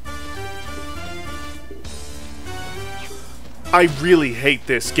 I really hate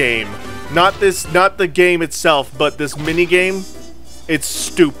this game. Not the game itself, but this mini game. It's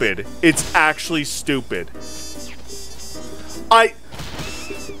stupid. It's actually stupid.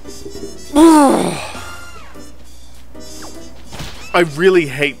 I really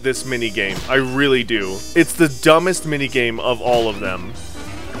hate this minigame. I really do. It's the dumbest minigame of all of them.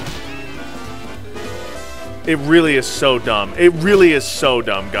 It really is so dumb. It really is so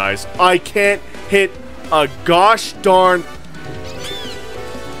dumb, guys. I can't hit a gosh darn...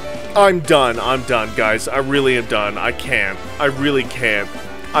 I'm done. I'm done, guys. I really am done. I can't. I really can't.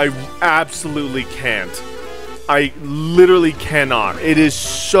 I absolutely can't. I literally cannot. It is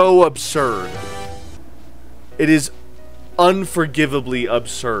so absurd. It is unforgivably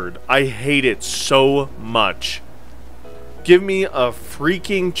absurd. I hate it so much. Give me a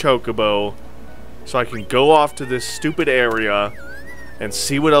freaking Chocobo so I can go off to this stupid area and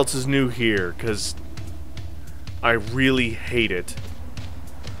see what else is new here, because I really hate it.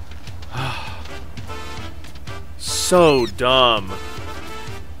 So dumb.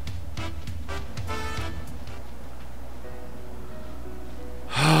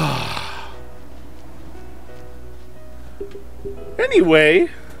 Anyway,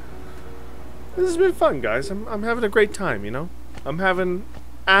 this has been fun, guys. I'm having a great time, you know? I'm having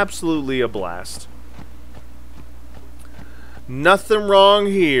absolutely a blast. Nothing wrong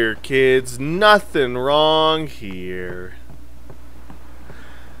here, kids. Nothing wrong here.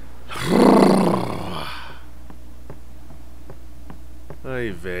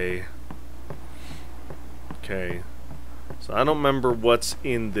 Ay vey. Okay. So I don't remember what's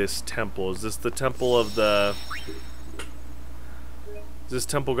in this temple. Is this the temple of the... Does this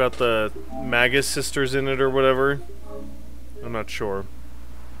temple got the Magus sisters in it or whatever? I'm not sure.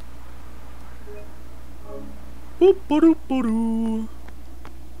 Boop, ba-doop, ba-doo.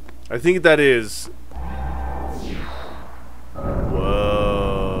 I think that is...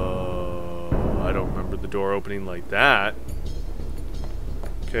 Whoa. I don't remember the door opening like that.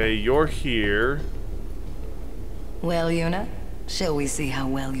 Okay, you're here. Well, Yuna, shall we see how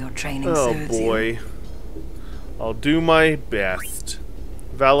well your training Oh serves you? boy. I'll do my best.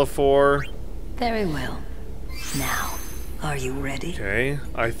 Valifor. Very well. Now, are you ready? Okay,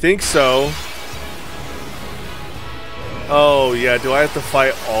 I think so. Oh yeah, do I have to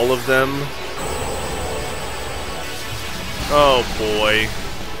fight all of them? Oh boy.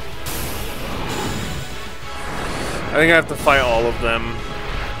 I think I have to fight all of them.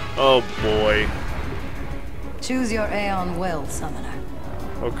 Oh boy. Choose your Aeon Will, Summoner.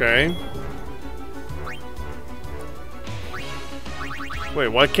 Okay. Wait,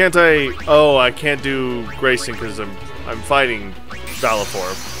 why can't I... Oh, I can't do Grayson because I'm fighting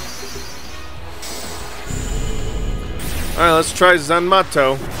Valifor. Alright, let's try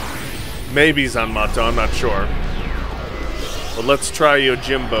Zanmato. Maybe Zanmato, I'm not sure. But let's try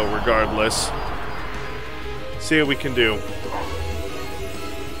Yojimbo regardless. See what we can do.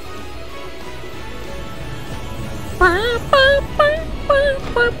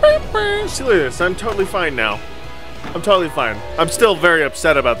 See, look at this. I'm totally fine now. I'm totally fine. I'm still very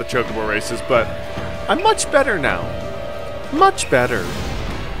upset about the Chocobo races, but I'm much better now. Much better.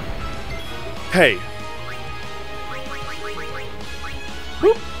 Hey.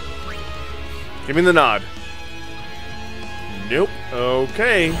 Whoop. Give me the nod. Nope.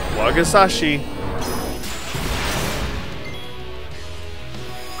 Okay. Wagasashi.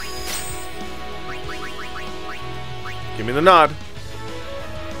 Give me the nod.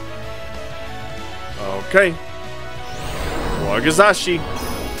 Okay. Wagasashi.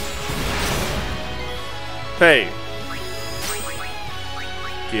 Hey.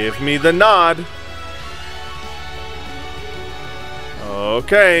 Give me the nod.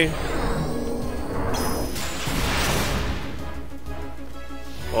 Okay.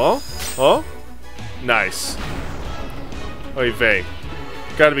 Oh? Oh? Nice. Oy vey.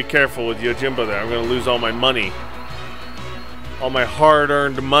 Gotta be careful with Yojimbo there. I'm gonna lose all my money. All my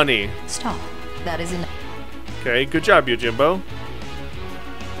hard-earned money. Stop. That is enough. Okay, good job, Yojimbo.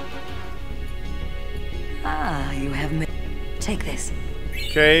 Ah, you have me. Take this.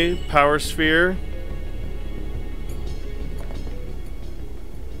 Okay, Power Sphere.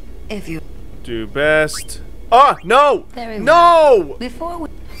 If you... Do best. Ah, no! Very well. No! Before we...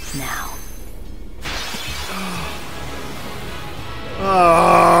 Now.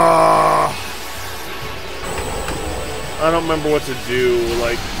 Ah. I don't remember what to do,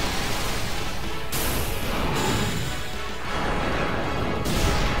 like...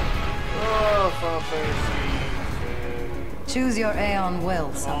 Oh, Final Fantasy... Choose your Aeon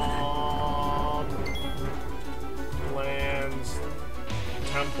Will, Summoner. Lands...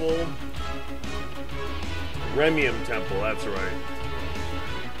 Temple... Remium Temple, that's right.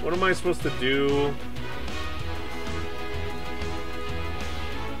 What am I supposed to do?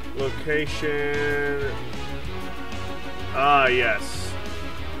 Location... Ah, yes.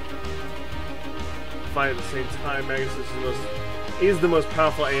 Fight at the same time. Magus is the most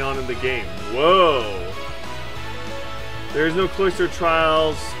powerful Aeon in the game. Whoa! There is no cloister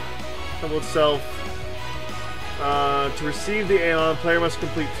trials. Temple itself. To receive the Aeon, player must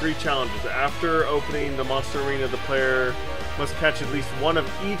complete 3 challenges. After opening the monster arena, the player must catch at least one of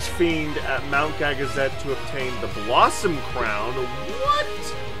each fiend at Mount Gagazet to obtain the Blossom Crown. What?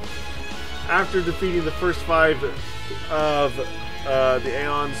 After defeating the first 5 of the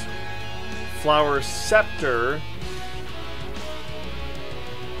Aeon's Flower Scepter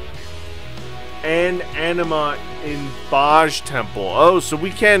and Anima in Baj Temple. Oh, so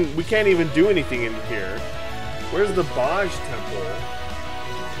we can't even do anything in here. Where's the Baj Temple?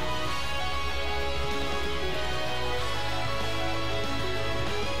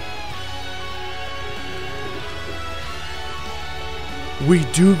 We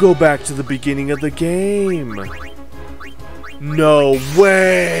do go back to the beginning of the game. No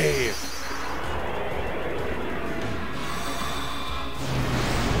way!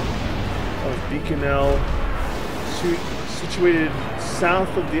 Beaconell, situated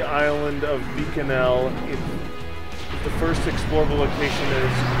south of the island of Beaconell. The first explorable location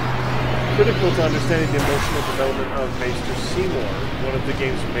is critical to understanding the emotional development of Maester Seymour, one of the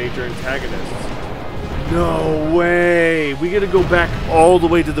game's major antagonists. No way! We gotta go back all the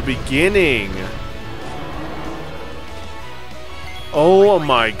way to the beginning. Oh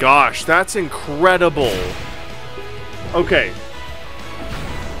my gosh, that's incredible. Okay.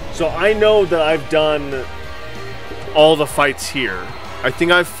 So I know that I've done all the fights here. I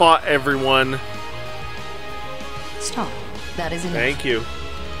think I've fought everyone. Stop. That is enough. Thank you.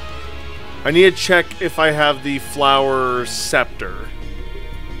 I need to check if I have the flower scepter.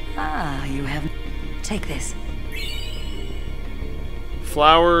 Ah, you have... Take this.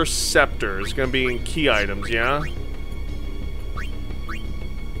 Flower scepter is going to be in key items, yeah?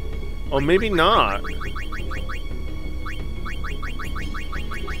 Oh, maybe not.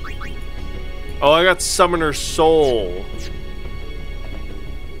 Oh, I got Summoner Soul.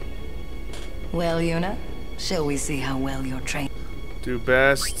 Well, Yuna, shall we see how well you're trained? Do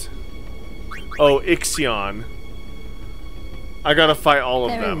best. Oh, Ixion. I gotta fight all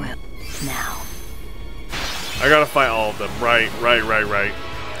of Very them. well. Now. I gotta fight all of them. Right.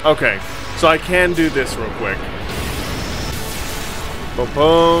 Okay, so I can do this real quick. Boom,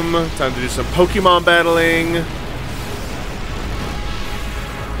 boom. Time to do some Pokemon battling.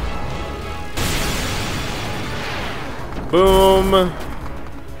 Boom.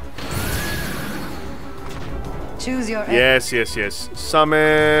 Choose your... Yes.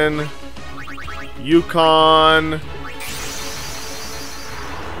 Summon. Yukon.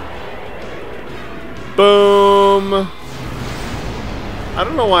 Boom. I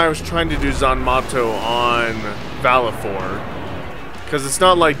don't know why I was trying to do Zanmato on Valifor. Because it's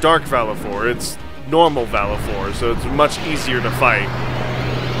not like Dark Valifor, it's normal Valifor, so it's much easier to fight.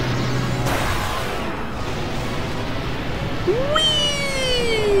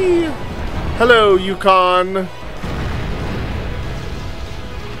 Whee! Hello, Yukon.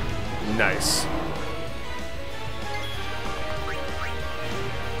 Nice.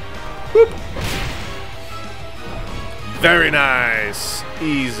 Whoop. Very nice.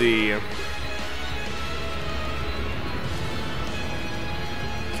 Easy.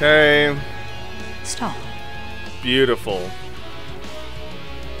 Okay. Stop. Beautiful.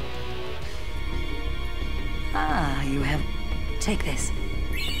 Ah, you have... Take this.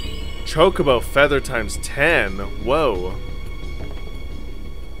 Chocobo feather times 10. Whoa.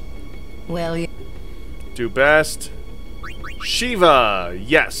 Well, you... Do best. Shiva.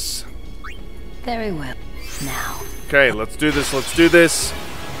 Yes. Very well. Now. Okay, let's do this. Let's do this.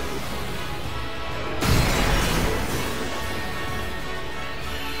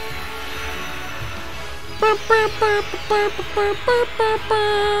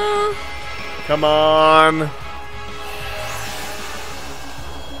 Come on.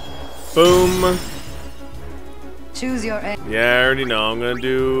 Boom. Choose your... Yeah, I already know. I'm gonna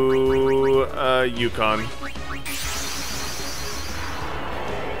do Yukon.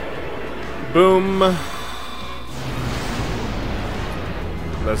 Boom.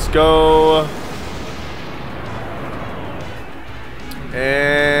 Let's go.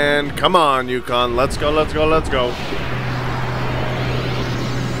 And come on, Yukon. Let's go.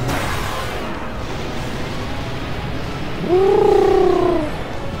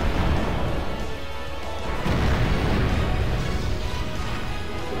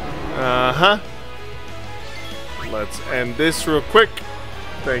 Uh-huh. Let's end this real quick.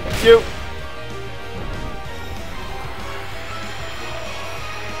 Thank you.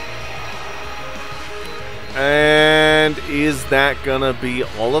 And is that gonna be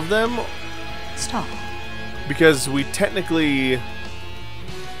all of them? Stop. Because we technically...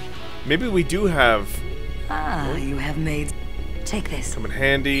 Maybe we do have... Ah, you have made... Take this. Come in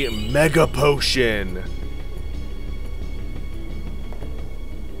handy. Mega Potion.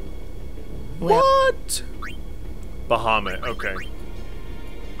 Well, What? Bahamut. Okay.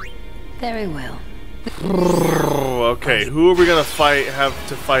 very well. Okay, who are we gonna fight? Have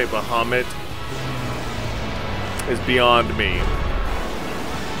to fight Bahamut? Is beyond me.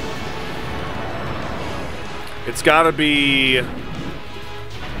 It's gotta be... I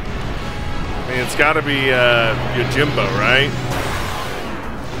mean, it's gotta be Yojimbo, right?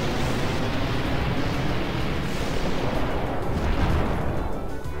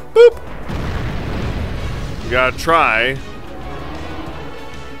 Boop! You gotta try.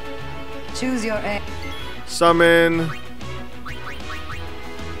 Choose your... Summon.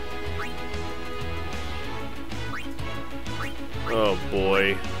 Oh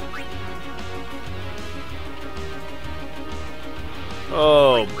boy.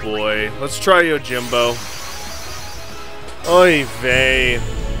 Oh boy. Let's try Yojimbo. Oy vey.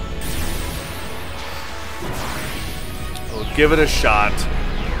 We'll give it a shot.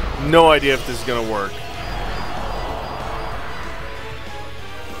 No idea if this is gonna work.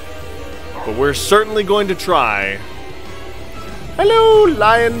 But we're certainly going to try. Hello,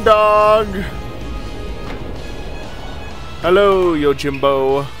 lion dog. Hello,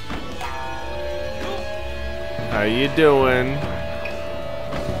 Yojimbo. How you doing?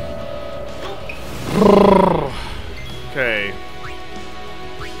 Okay.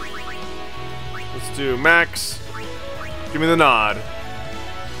 Let's do Max. Give me the nod.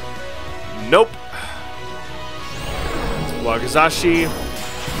 Nope. Wagazashi.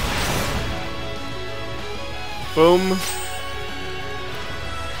 Boom.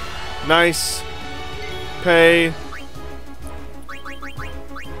 Nice. Pay.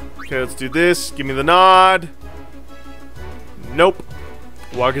 Okay, let's do this. Give me the nod. Nope.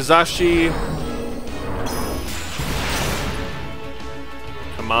 Wagazashi.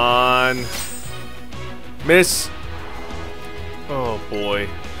 Come on. Miss. Oh boy.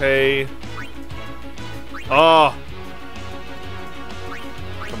 Pay. Oh.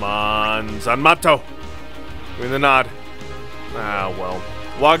 Come on. Zanmato. Give me the nod. Ah, well.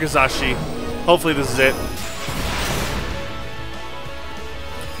 Wagazashi. Hopefully this is it.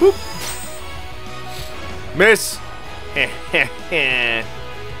 Whoop. Miss.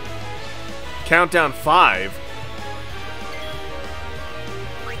 Countdown 5.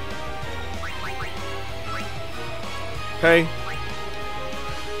 Okay.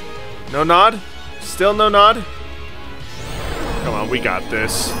 No nod? Still no nod? Come on, we got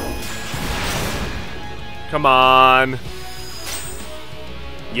this. Come on.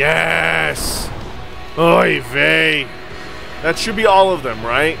 Yes! Oy vey. That should be all of them,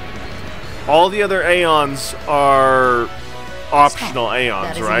 right? All the other Aeons are optional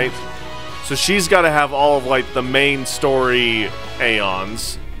Aeons, right? So she's got to have all of, like, the main story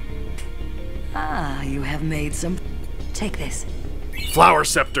Aeons. Ah, you have made some. Take this. Flower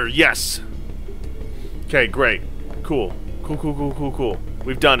Scepter, yes! Okay, great. Cool. Cool.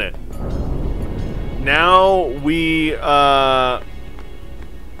 We've done it. Now we have...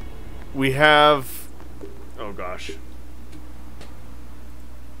 Oh, gosh.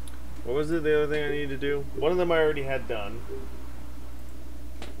 What was it, the other thing I needed to do? One of them I already had done.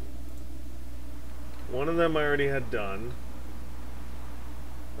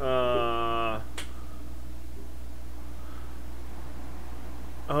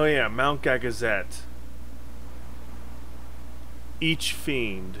 Oh yeah, Mount Gagazette. Each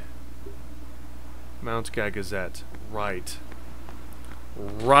Fiend. Mount Gagazette. Right.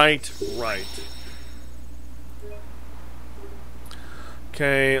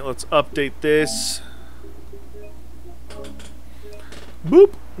 Okay, let's update this.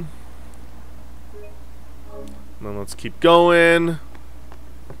 Boop. And then let's keep going.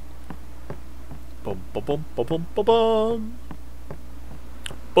 Bum bum bum bum bum bum bum.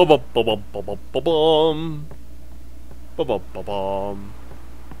 Bum bum bum bum bum bum bum bum. Bum bum bum bum.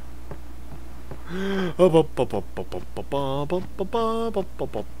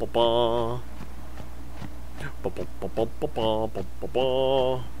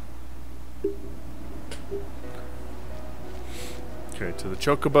 Okay, to the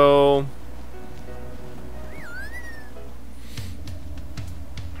Chocobo.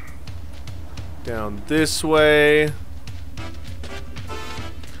 Down this way.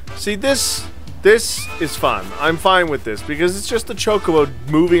 See, this is fun. I'm fine with this because it's just the Chocobo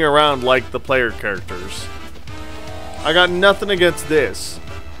moving around like the player characters. I got nothing against this.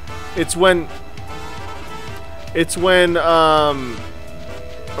 It's when I'm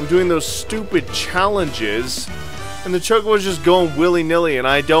doing those stupid challenges and the Chocobo's just going willy-nilly and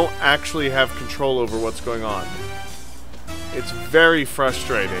I don't actually have control over what's going on. It's very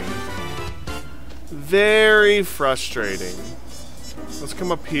frustrating. Very frustrating. Let's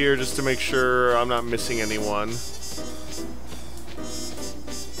come up here just to make sure I'm not missing anyone.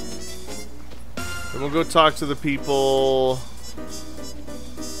 Then we'll go talk to the people.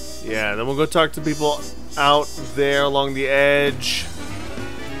 Yeah, then we'll go talk to people out there along the edge.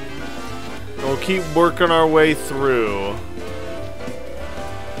 And we'll keep working our way through.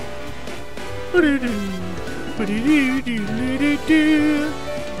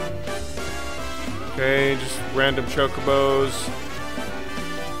 Okay, just random Chocobos.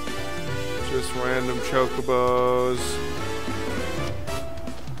 Just random Chocobos.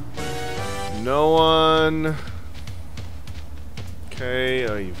 No one. Okay,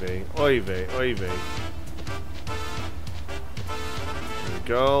 oy vey, oy vey, oy vey.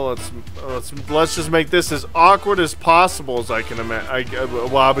 go. Let's just make this as awkward as possible as I can imagine.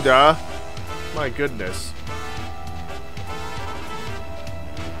 Wabada. My goodness.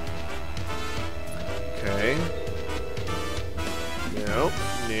 Okay. Nope.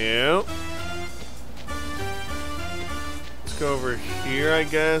 Nope. Let's go over here, I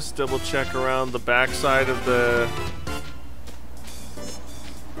guess. Double check around the backside of the.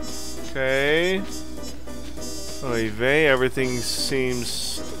 Okay. Oy vey, everything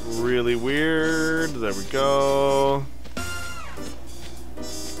seems really weird. There we go.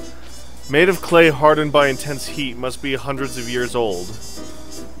 Made of clay hardened by intense heat, must be hundreds of years old.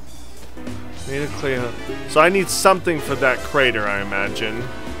 Made of clay. So I need something for that crater, I imagine.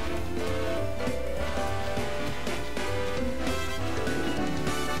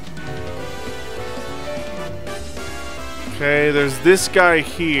 Okay, there's this guy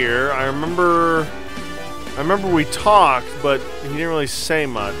here. I remember we talked, but he didn't really say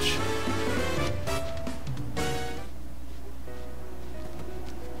much.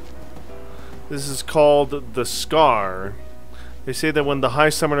 This is called the Scar. They say that when the High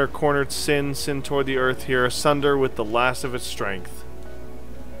Summoner cornered Sin toward the earth here, asunder with the last of its strength.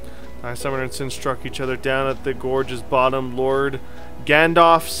 The High Summoner and Sin struck each other down at the gorge's bottom. Lord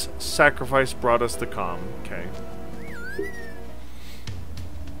Gandalf's sacrifice brought us the calm. Okay.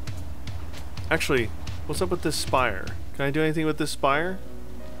 Actually, what's up with this spire? Can I do anything with this spire?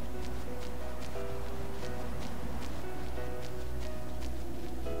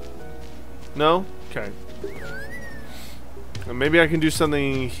 No? Okay. Maybe I can do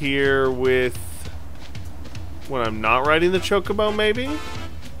something here with when I'm not riding the chocobo, maybe?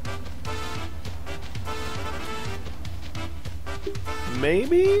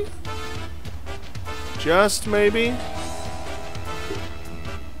 Maybe? Just maybe?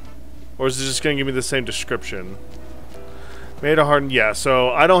 Or is it just going to give me the same description? Made a hardened... Yeah, so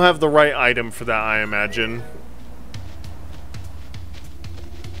I don't have the right item for that, I imagine.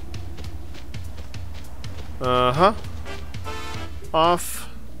 Uh-huh. Off.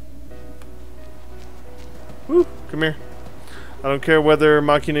 Woo, come here. I don't care whether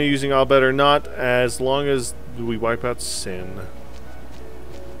Machina using Albed or not, as long as we wipe out Sin.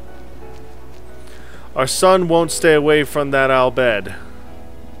 Our son won't stay away from that Albed.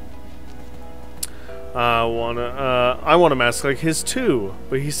 I want a mask like his too,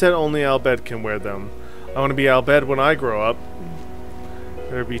 but he said only Albed can wear them. I want to be Albed when I grow up.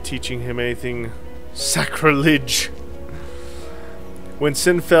 Better be teaching him anything sacrilege. When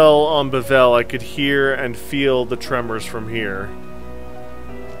Sin fell on Bevel, I could hear and feel the tremors from here.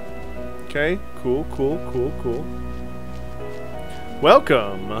 Okay, cool.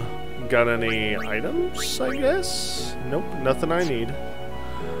 Welcome. Got any items, I guess? Nope, nothing I need.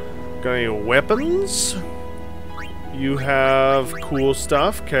 Got any weapons? You have cool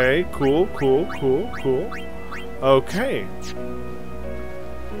stuff. Okay, cool. Okay.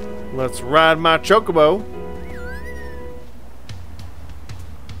 Let's ride my chocobo.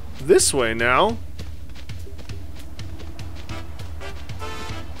 This way now.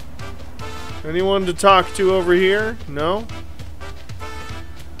 Anyone to talk to over here? No?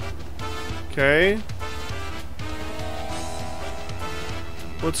 Okay.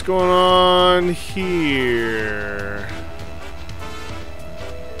 What's going on here?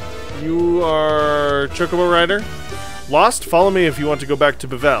 You are Chocobo Rider? Lost? Follow me if you want to go back to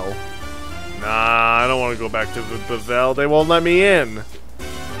Bevel. Nah, I don't want to go back to Bevel. They won't let me in.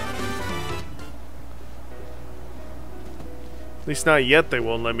 At least not yet they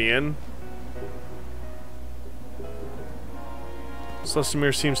won't let me in.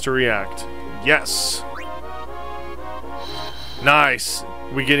 Celestimir seems to react. Yes! Nice!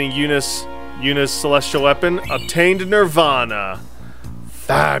 We getting Yuna's celestial weapon? Obtained Nirvana.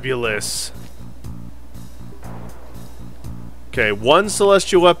 Fabulous. Okay, one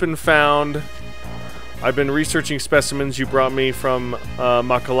celestial weapon found. I've been researching specimens you brought me from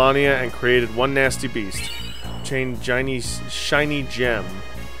Macalania and created one nasty beast. Obtained shiny gem.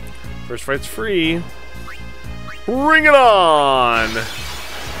 First fight's free. Bring it on!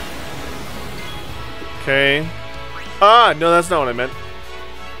 Okay. Ah, no, that's not what I meant.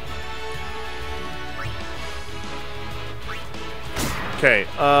 Okay,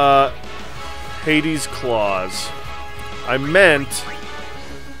 Hades Claws. I meant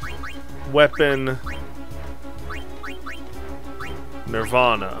weapon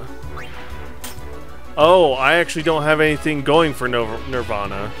Nirvana. Oh, I actually don't have anything going for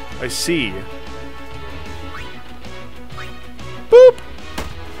Nirvana. I see. Boop!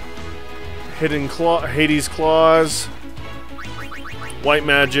 Hidden Claw, Hades Claws. White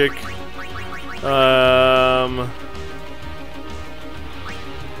Magic.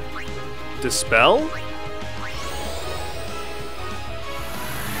 Dispel?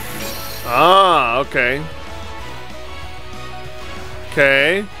 Ah, okay.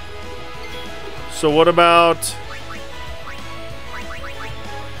 Okay. So what about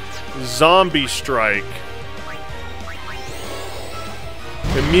Zombie Strike?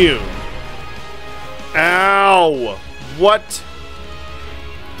 Immune. Ow! What?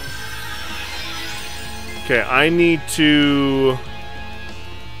 Okay, I need to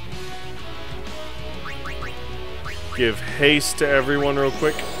give haste to everyone real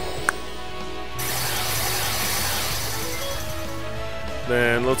quick.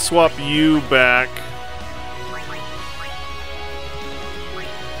 Then let's swap you back.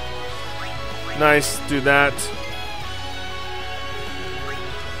 Nice, do that.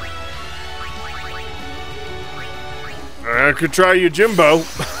 I could try you, Jimbo.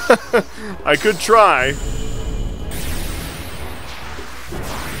 I could try.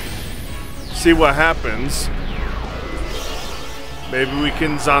 See what happens. Maybe we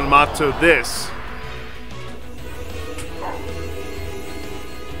can Zanmato this.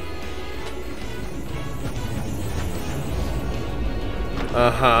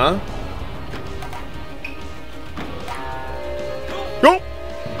 Uh-huh. Go!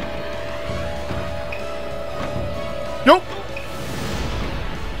 Nope.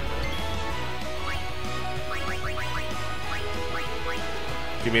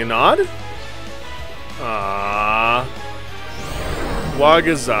 Give me a nod. Ah.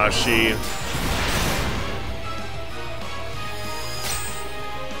 Wagazashi.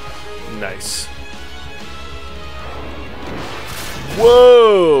 Nice.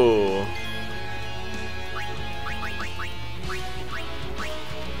 Whoa.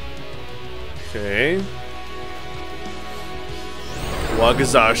 Okay.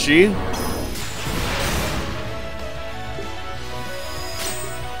 Wagazashi.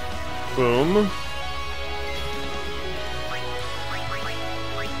 Boom.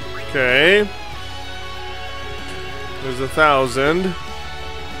 Okay. There's 1,000.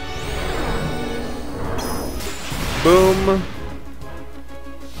 Boom.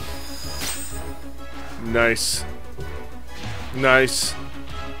 Nice. Nice.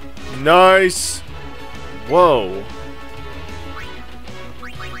 Nice. Whoa.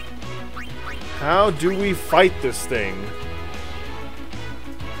 How do we fight this thing?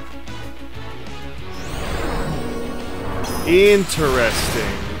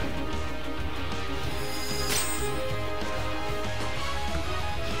 Interesting.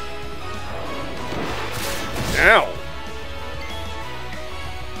 Ow.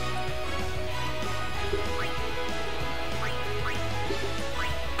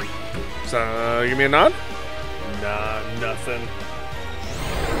 So, give me a nod? Nah, nothing.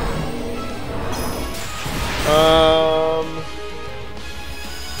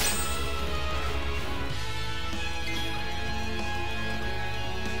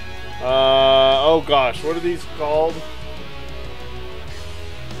 Oh gosh, what are these called?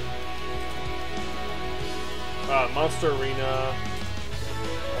 Monster Arena.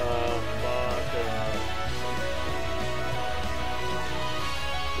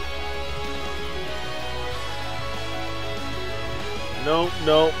 No,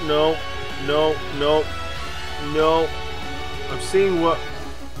 no, no, no, no, no. I'm seeing what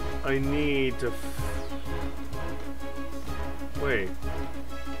I need to. Wait.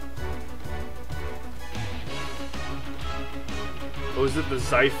 Oh, is it the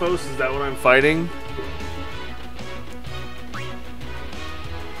Zyphos? Is that what I'm fighting?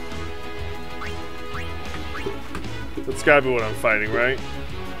 That's gotta be what I'm fighting, right?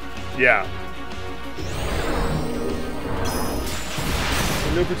 Yeah.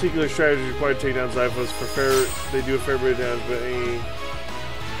 No particular strategy required to take down Zyphos. For fair, they do a fair bit of damage, but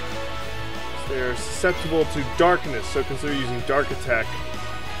they're susceptible to darkness, so consider using Dark Attack.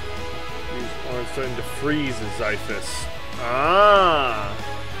 Or I'm starting to freeze a Zyphos. Ah!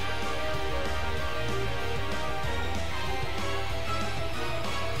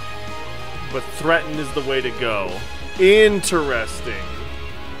 But Threaten is the way to go. Interesting.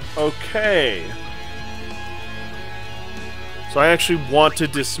 Okay. So I actually want to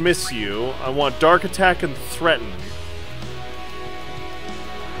dismiss you. I want Dark Attack and Threaten.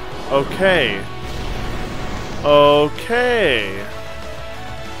 Okay. Okay.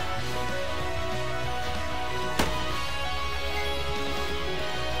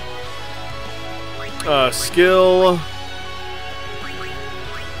 Skill.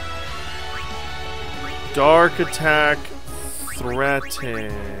 Dark Attack,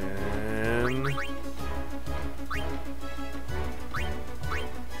 Threaten.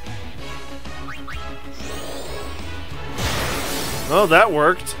 Oh, that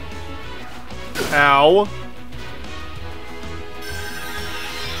worked. Ow.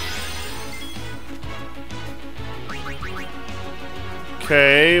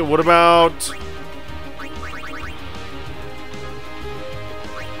 Okay, what about...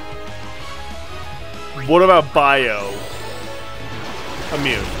 What about bio?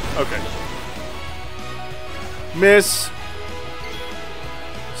 Immune. Okay. Miss.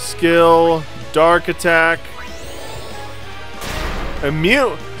 Skill. Dark attack.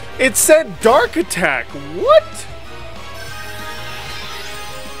 Immune. It said dark attack. What?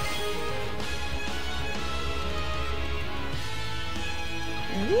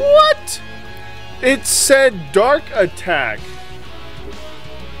 What? It said dark attack.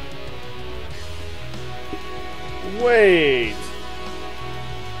 Wait.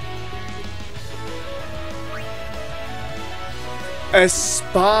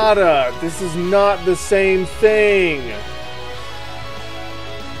 Espada. This is not the same thing.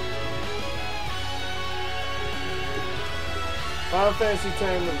 Final Fantasy X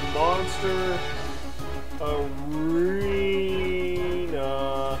Monster Arena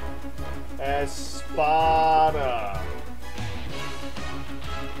Espada.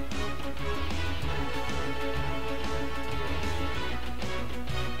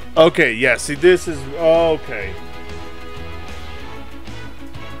 Okay, yeah, see this is... okay.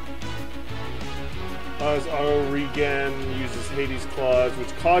 As auto regen uses Hades' Claws,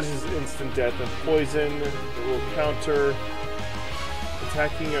 which causes instant death and poison. It will counter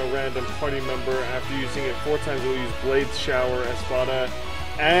attacking a random party member. After using it 4 times, it will use Blade Shower. Espada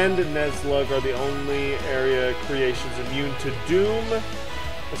and Nezlug are the only area creations immune to Doom.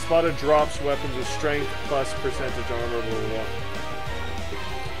 Espada drops weapons with strength plus percentage armor. Blah, blah, blah.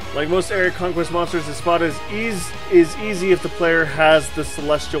 Like most area conquest monsters, Espada is easy if the player has the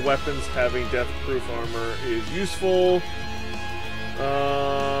celestial weapons. Having death-proof armor is useful.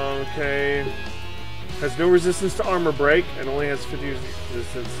 Okay. Has no resistance to armor break and only has 50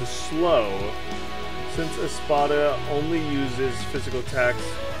 resistance to slow. Since Espada only uses physical attacks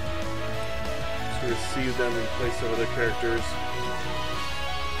to receive them in place of other characters.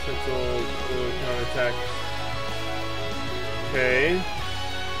 Central counterattack. Okay.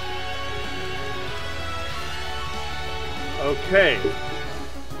 Okay.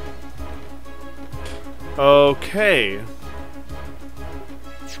 Okay.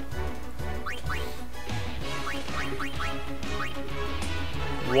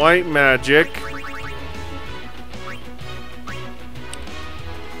 White magic.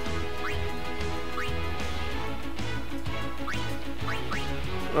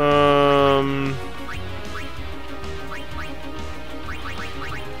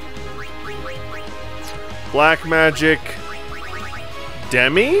 Black magic.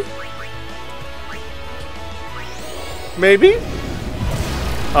 Demi? Maybe?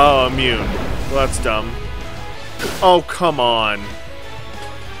 Oh, immune. Well, that's dumb. Oh, come on.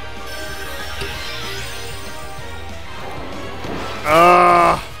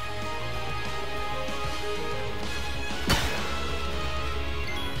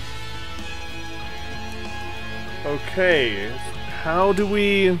 Okay. How do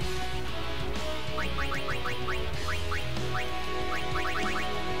we...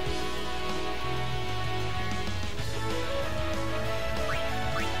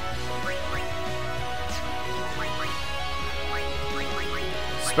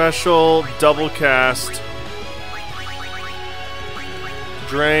 Special, double cast,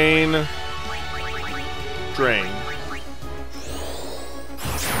 drain, drain.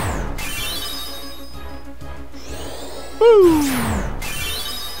 Woo!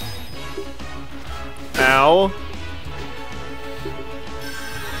 Ow.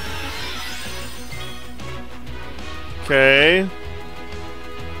 Okay.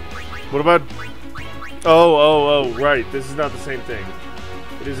 What about... Oh, right. This is not the same thing.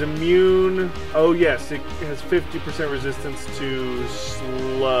 It is immune. Oh, yes. It has 50% resistance to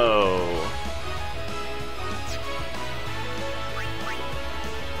slow.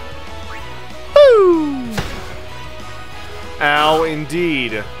 Woo! Ow,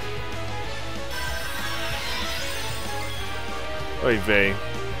 indeed. Oy vey.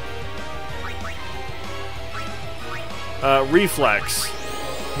 Reflex.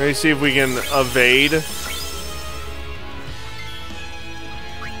 Maybe see if we can evade.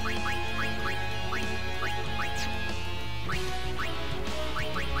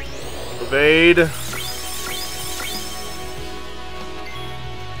 Evade.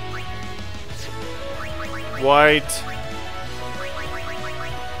 White.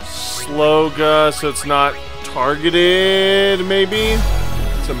 Sloga, so it's not targeted, maybe?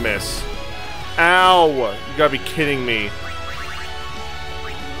 It's a miss. Ow! You gotta be kidding me.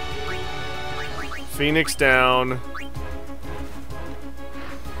 Phoenix down.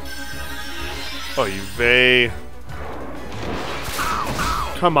 Oh, you vey.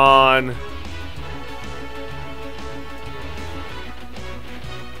 Come on.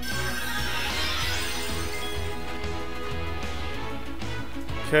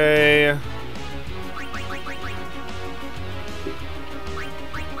 Okay.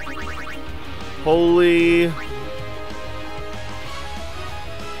 Holy.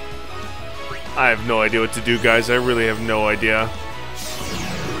 I have no idea what to do, guys. I really have no idea.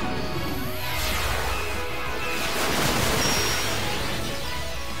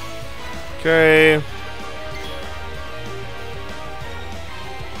 Okay.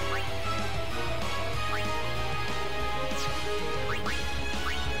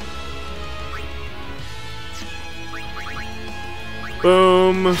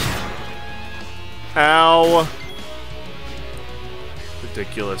 Boom. Ow.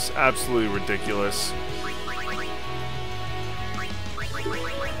 Ridiculous. Absolutely ridiculous.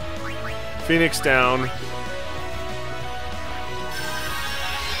 Phoenix down.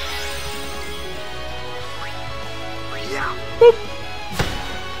 Boop.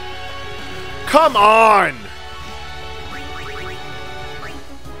 Come on!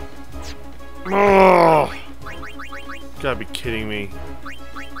 Oh. Gotta be kidding me.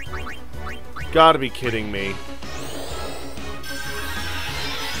 Gotta be kidding me.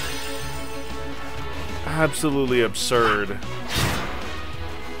 Absolutely absurd.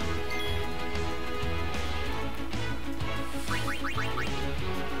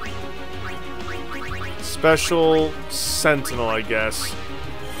 Special Sentinel, I guess.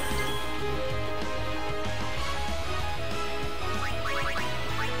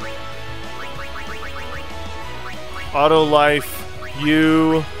 Auto life,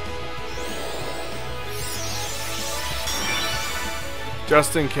 you.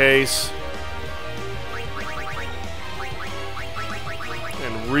 Just in case.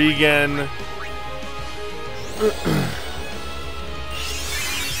 And Regan.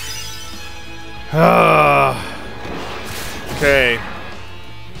 Okay.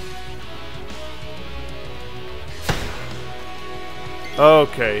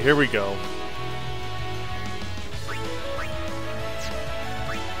 Okay, here we go.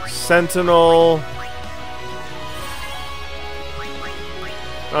 Sentinel.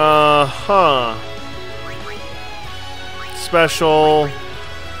 Uh-huh. Special.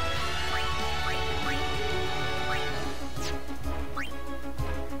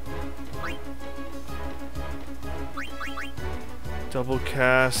 Double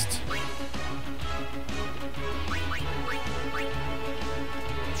cast.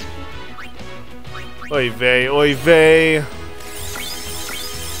 Oy vey, oy vey.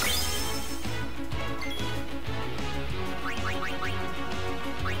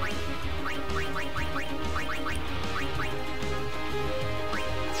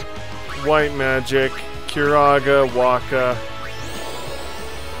 White magic, Kiraga, Waka.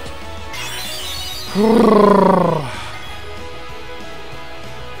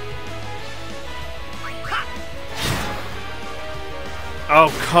 Oh,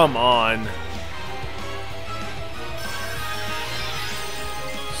 come on.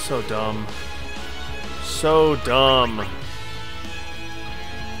 So dumb. So dumb.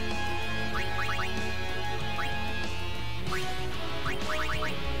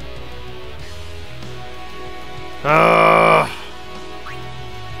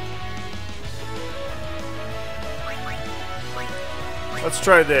 Let's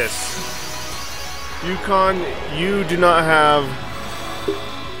try this. Yukon, you do not have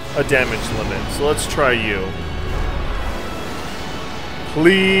a damage limit, so let's try you.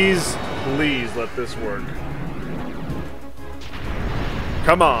 Please, please let this work.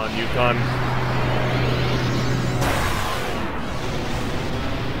 Come on, Yukon.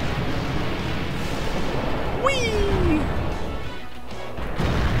 Whee!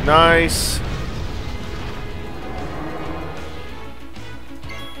 Nice.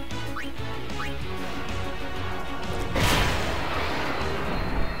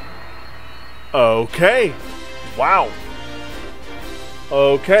 Okay. Wow.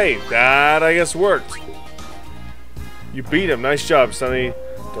 Okay, that I guess worked. You beat him. Nice job, Sonny.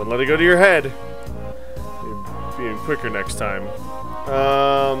 Don't let it go to your head. You're being quicker next time.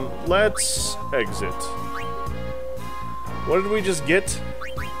 Let's exit. What did we just get?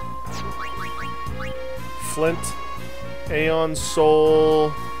 Flint, Aeon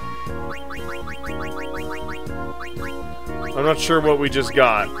Soul. I'm not sure what we just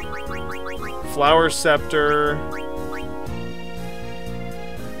got. Flower Scepter.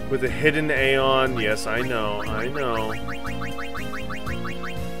 With a hidden Aeon. Yes, I know. I know.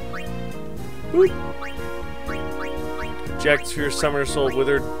 Boop. Eject your Summoner Soul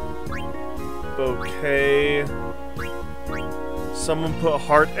Withered Bouquet. Someone put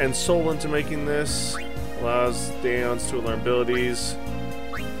heart and soul into making this. Allows the Aeons to learn abilities.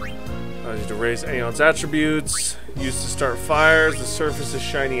 Allows you to raise Aeon's attributes. Used to start fires. The surface is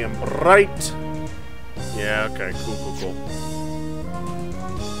shiny and bright. Yeah, okay, cool, cool, cool.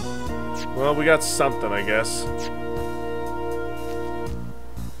 Well, we got something, I guess.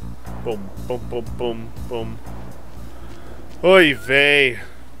 Boom, boom, boom, boom, boom. Oy vey.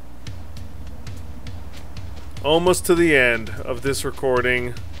 Almost to the end of this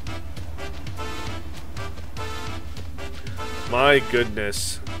recording. My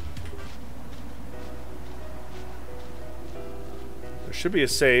goodness. There should be a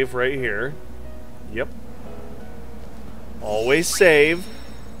save right here. Yep. Always save.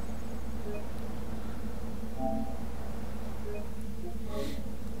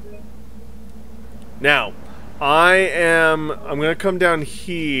 Now, I'm gonna come down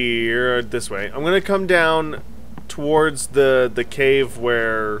here this way. I'm gonna come down towards the cave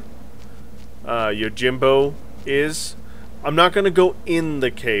where Yojimbo is. I'm not gonna go in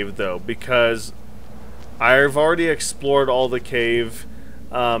the cave though, because I've already explored all the cave,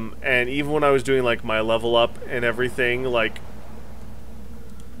 and even when I was doing like my level up and everything, like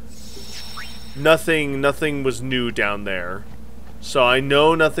nothing was new down there. So I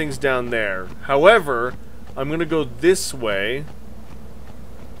know nothing's down there. However, I'm gonna go this way,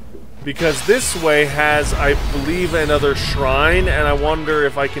 because this way has, I believe, another shrine, and I wonder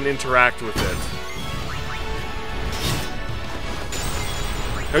if I can interact with it.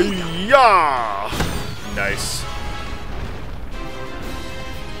 Hey-ya! Nice.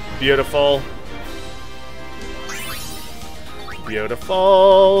 Beautiful.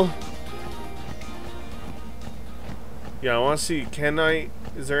 Beautiful. Yeah, I want to see, can I,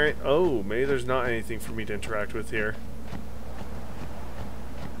 is there any, oh, maybe there's not anything for me to interact with here.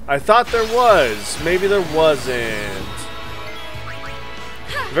 I thought there was. Maybe there wasn't.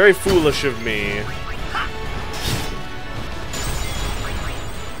 Very foolish of me.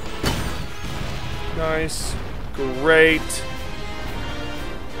 Nice. Great.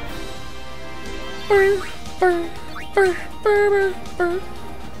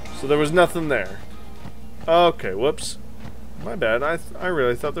 So there was nothing there. Okay, whoops. My bad. I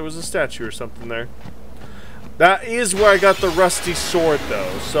really thought there was a statue or something there. That is where I got the rusty sword,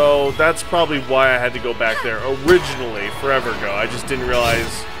 though. So that's probably why I had to go back there originally, forever ago. I just didn't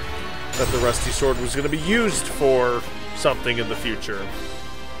realize that the rusty sword was going to be used for something in the future.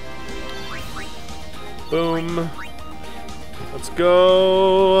 Boom. Let's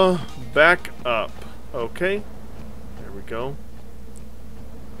go back up. Okay. There we go.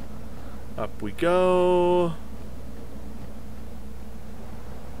 Up we go.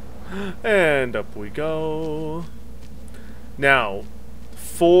 And up we go. Now,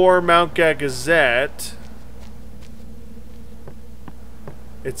 for Mount Gagazette,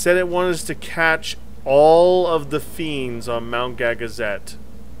 it said it wanted us to catch all of the fiends on Mount Gagazette.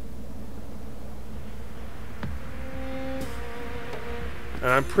 And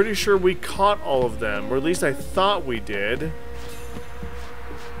I'm pretty sure we caught all of them, or at least I thought we did.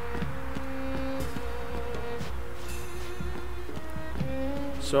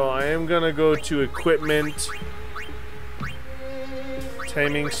 So I am gonna go to equipment,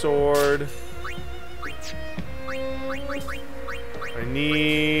 taming sword. I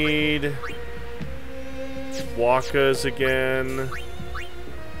need Wakas again.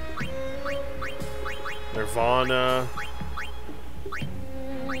 Nirvana.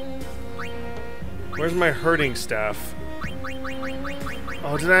 Where's my hurting staff?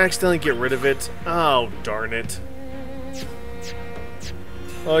 Oh, did I accidentally get rid of it? Oh, darn it.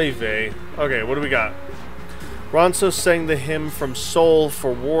 Oy vey. Okay, what do we got? Ronso sang the hymn from Soul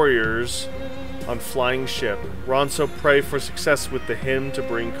for warriors on flying ship. Ronso pray for success with the hymn to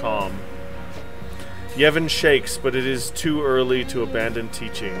bring calm. Yevon shakes, but it is too early to abandon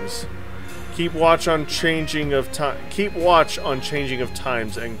teachings. Keep watch on changing of time. Keep watch on changing of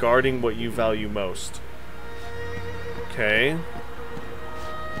times and guarding what you value most. Okay.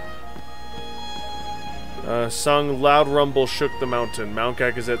 Sung loud rumble shook the mountain. Mount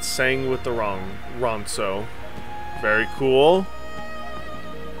Gagazette sang with the Ronso. Very cool.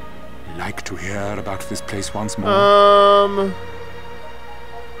 Like to hear about this place once more?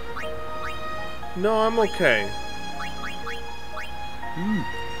 No, I'm okay.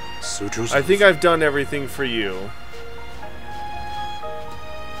 Suit yourself. I think I've done everything for you.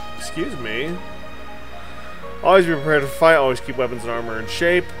 Excuse me. Always be prepared to fight. Always keep weapons and armor in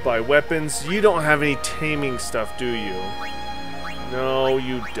shape. Buy weapons. You don't have any taming stuff, do you? No,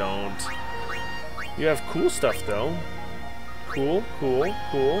 you don't. You have cool stuff, though. Cool, cool,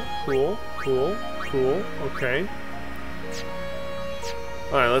 cool, cool, cool, cool. Okay.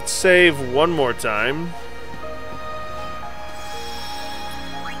 Alright, let's save one more time.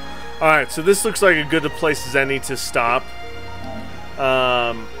 Alright, so this looks like a good place as any to stop.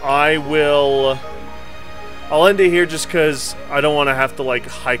 I'll end it here just because I don't want to have to, like,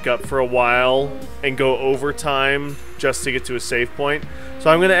 hike up for a while and go overtime just to get to a save point. So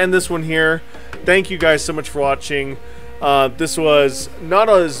I'm going to end this one here. Thank you guys so much for watching. This was not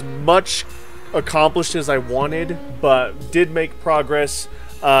as much accomplished as I wanted, but did make progress.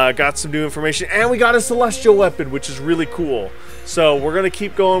 Got some new information, and we got a celestial weapon, which is really cool. So we're going to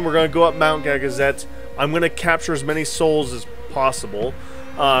keep going. We're going to go up Mount Gagazet. I'm going to capture as many souls as possible,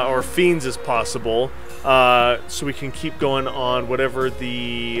 or fiends as possible, so we can keep going on whatever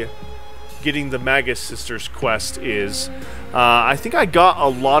the getting the Magus Sisters quest is. I think I got a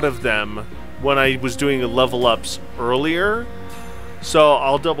lot of them when I was doing the level ups earlier, so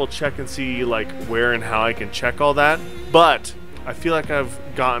I'll double check and see like where and how I can check all that, but I feel like I've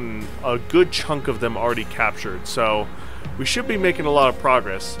gotten a good chunk of them already captured, so we should be making a lot of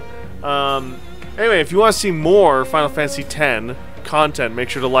progress. Anyway, if you want to see more Final Fantasy X content, make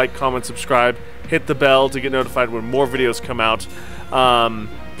sure to like, comment, subscribe, hit the bell to get notified when more videos come out,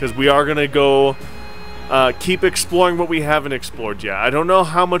 because we are going to go keep exploring what we haven't explored yet. I don't know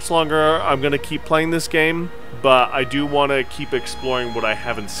how much longer I'm going to keep playing this game, but I do want to keep exploring what I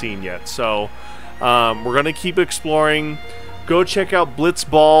haven't seen yet. So we're going to keep exploring. Go check out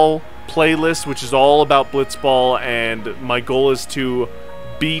Blitzball playlist, which is all about Blitzball, and my goal is to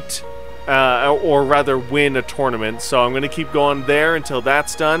beat, or rather win a tournament. So I'm going to keep going there until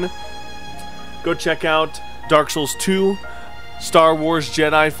that's done. Go check out Dark Souls 2, Star Wars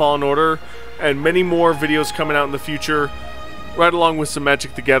Jedi Fallen Order, and many more videos coming out in the future, right along with some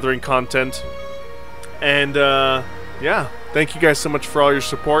Magic the Gathering content. And yeah, thank you guys so much for all your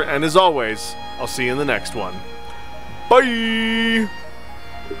support, and as always, I'll see you in the next one. Bye!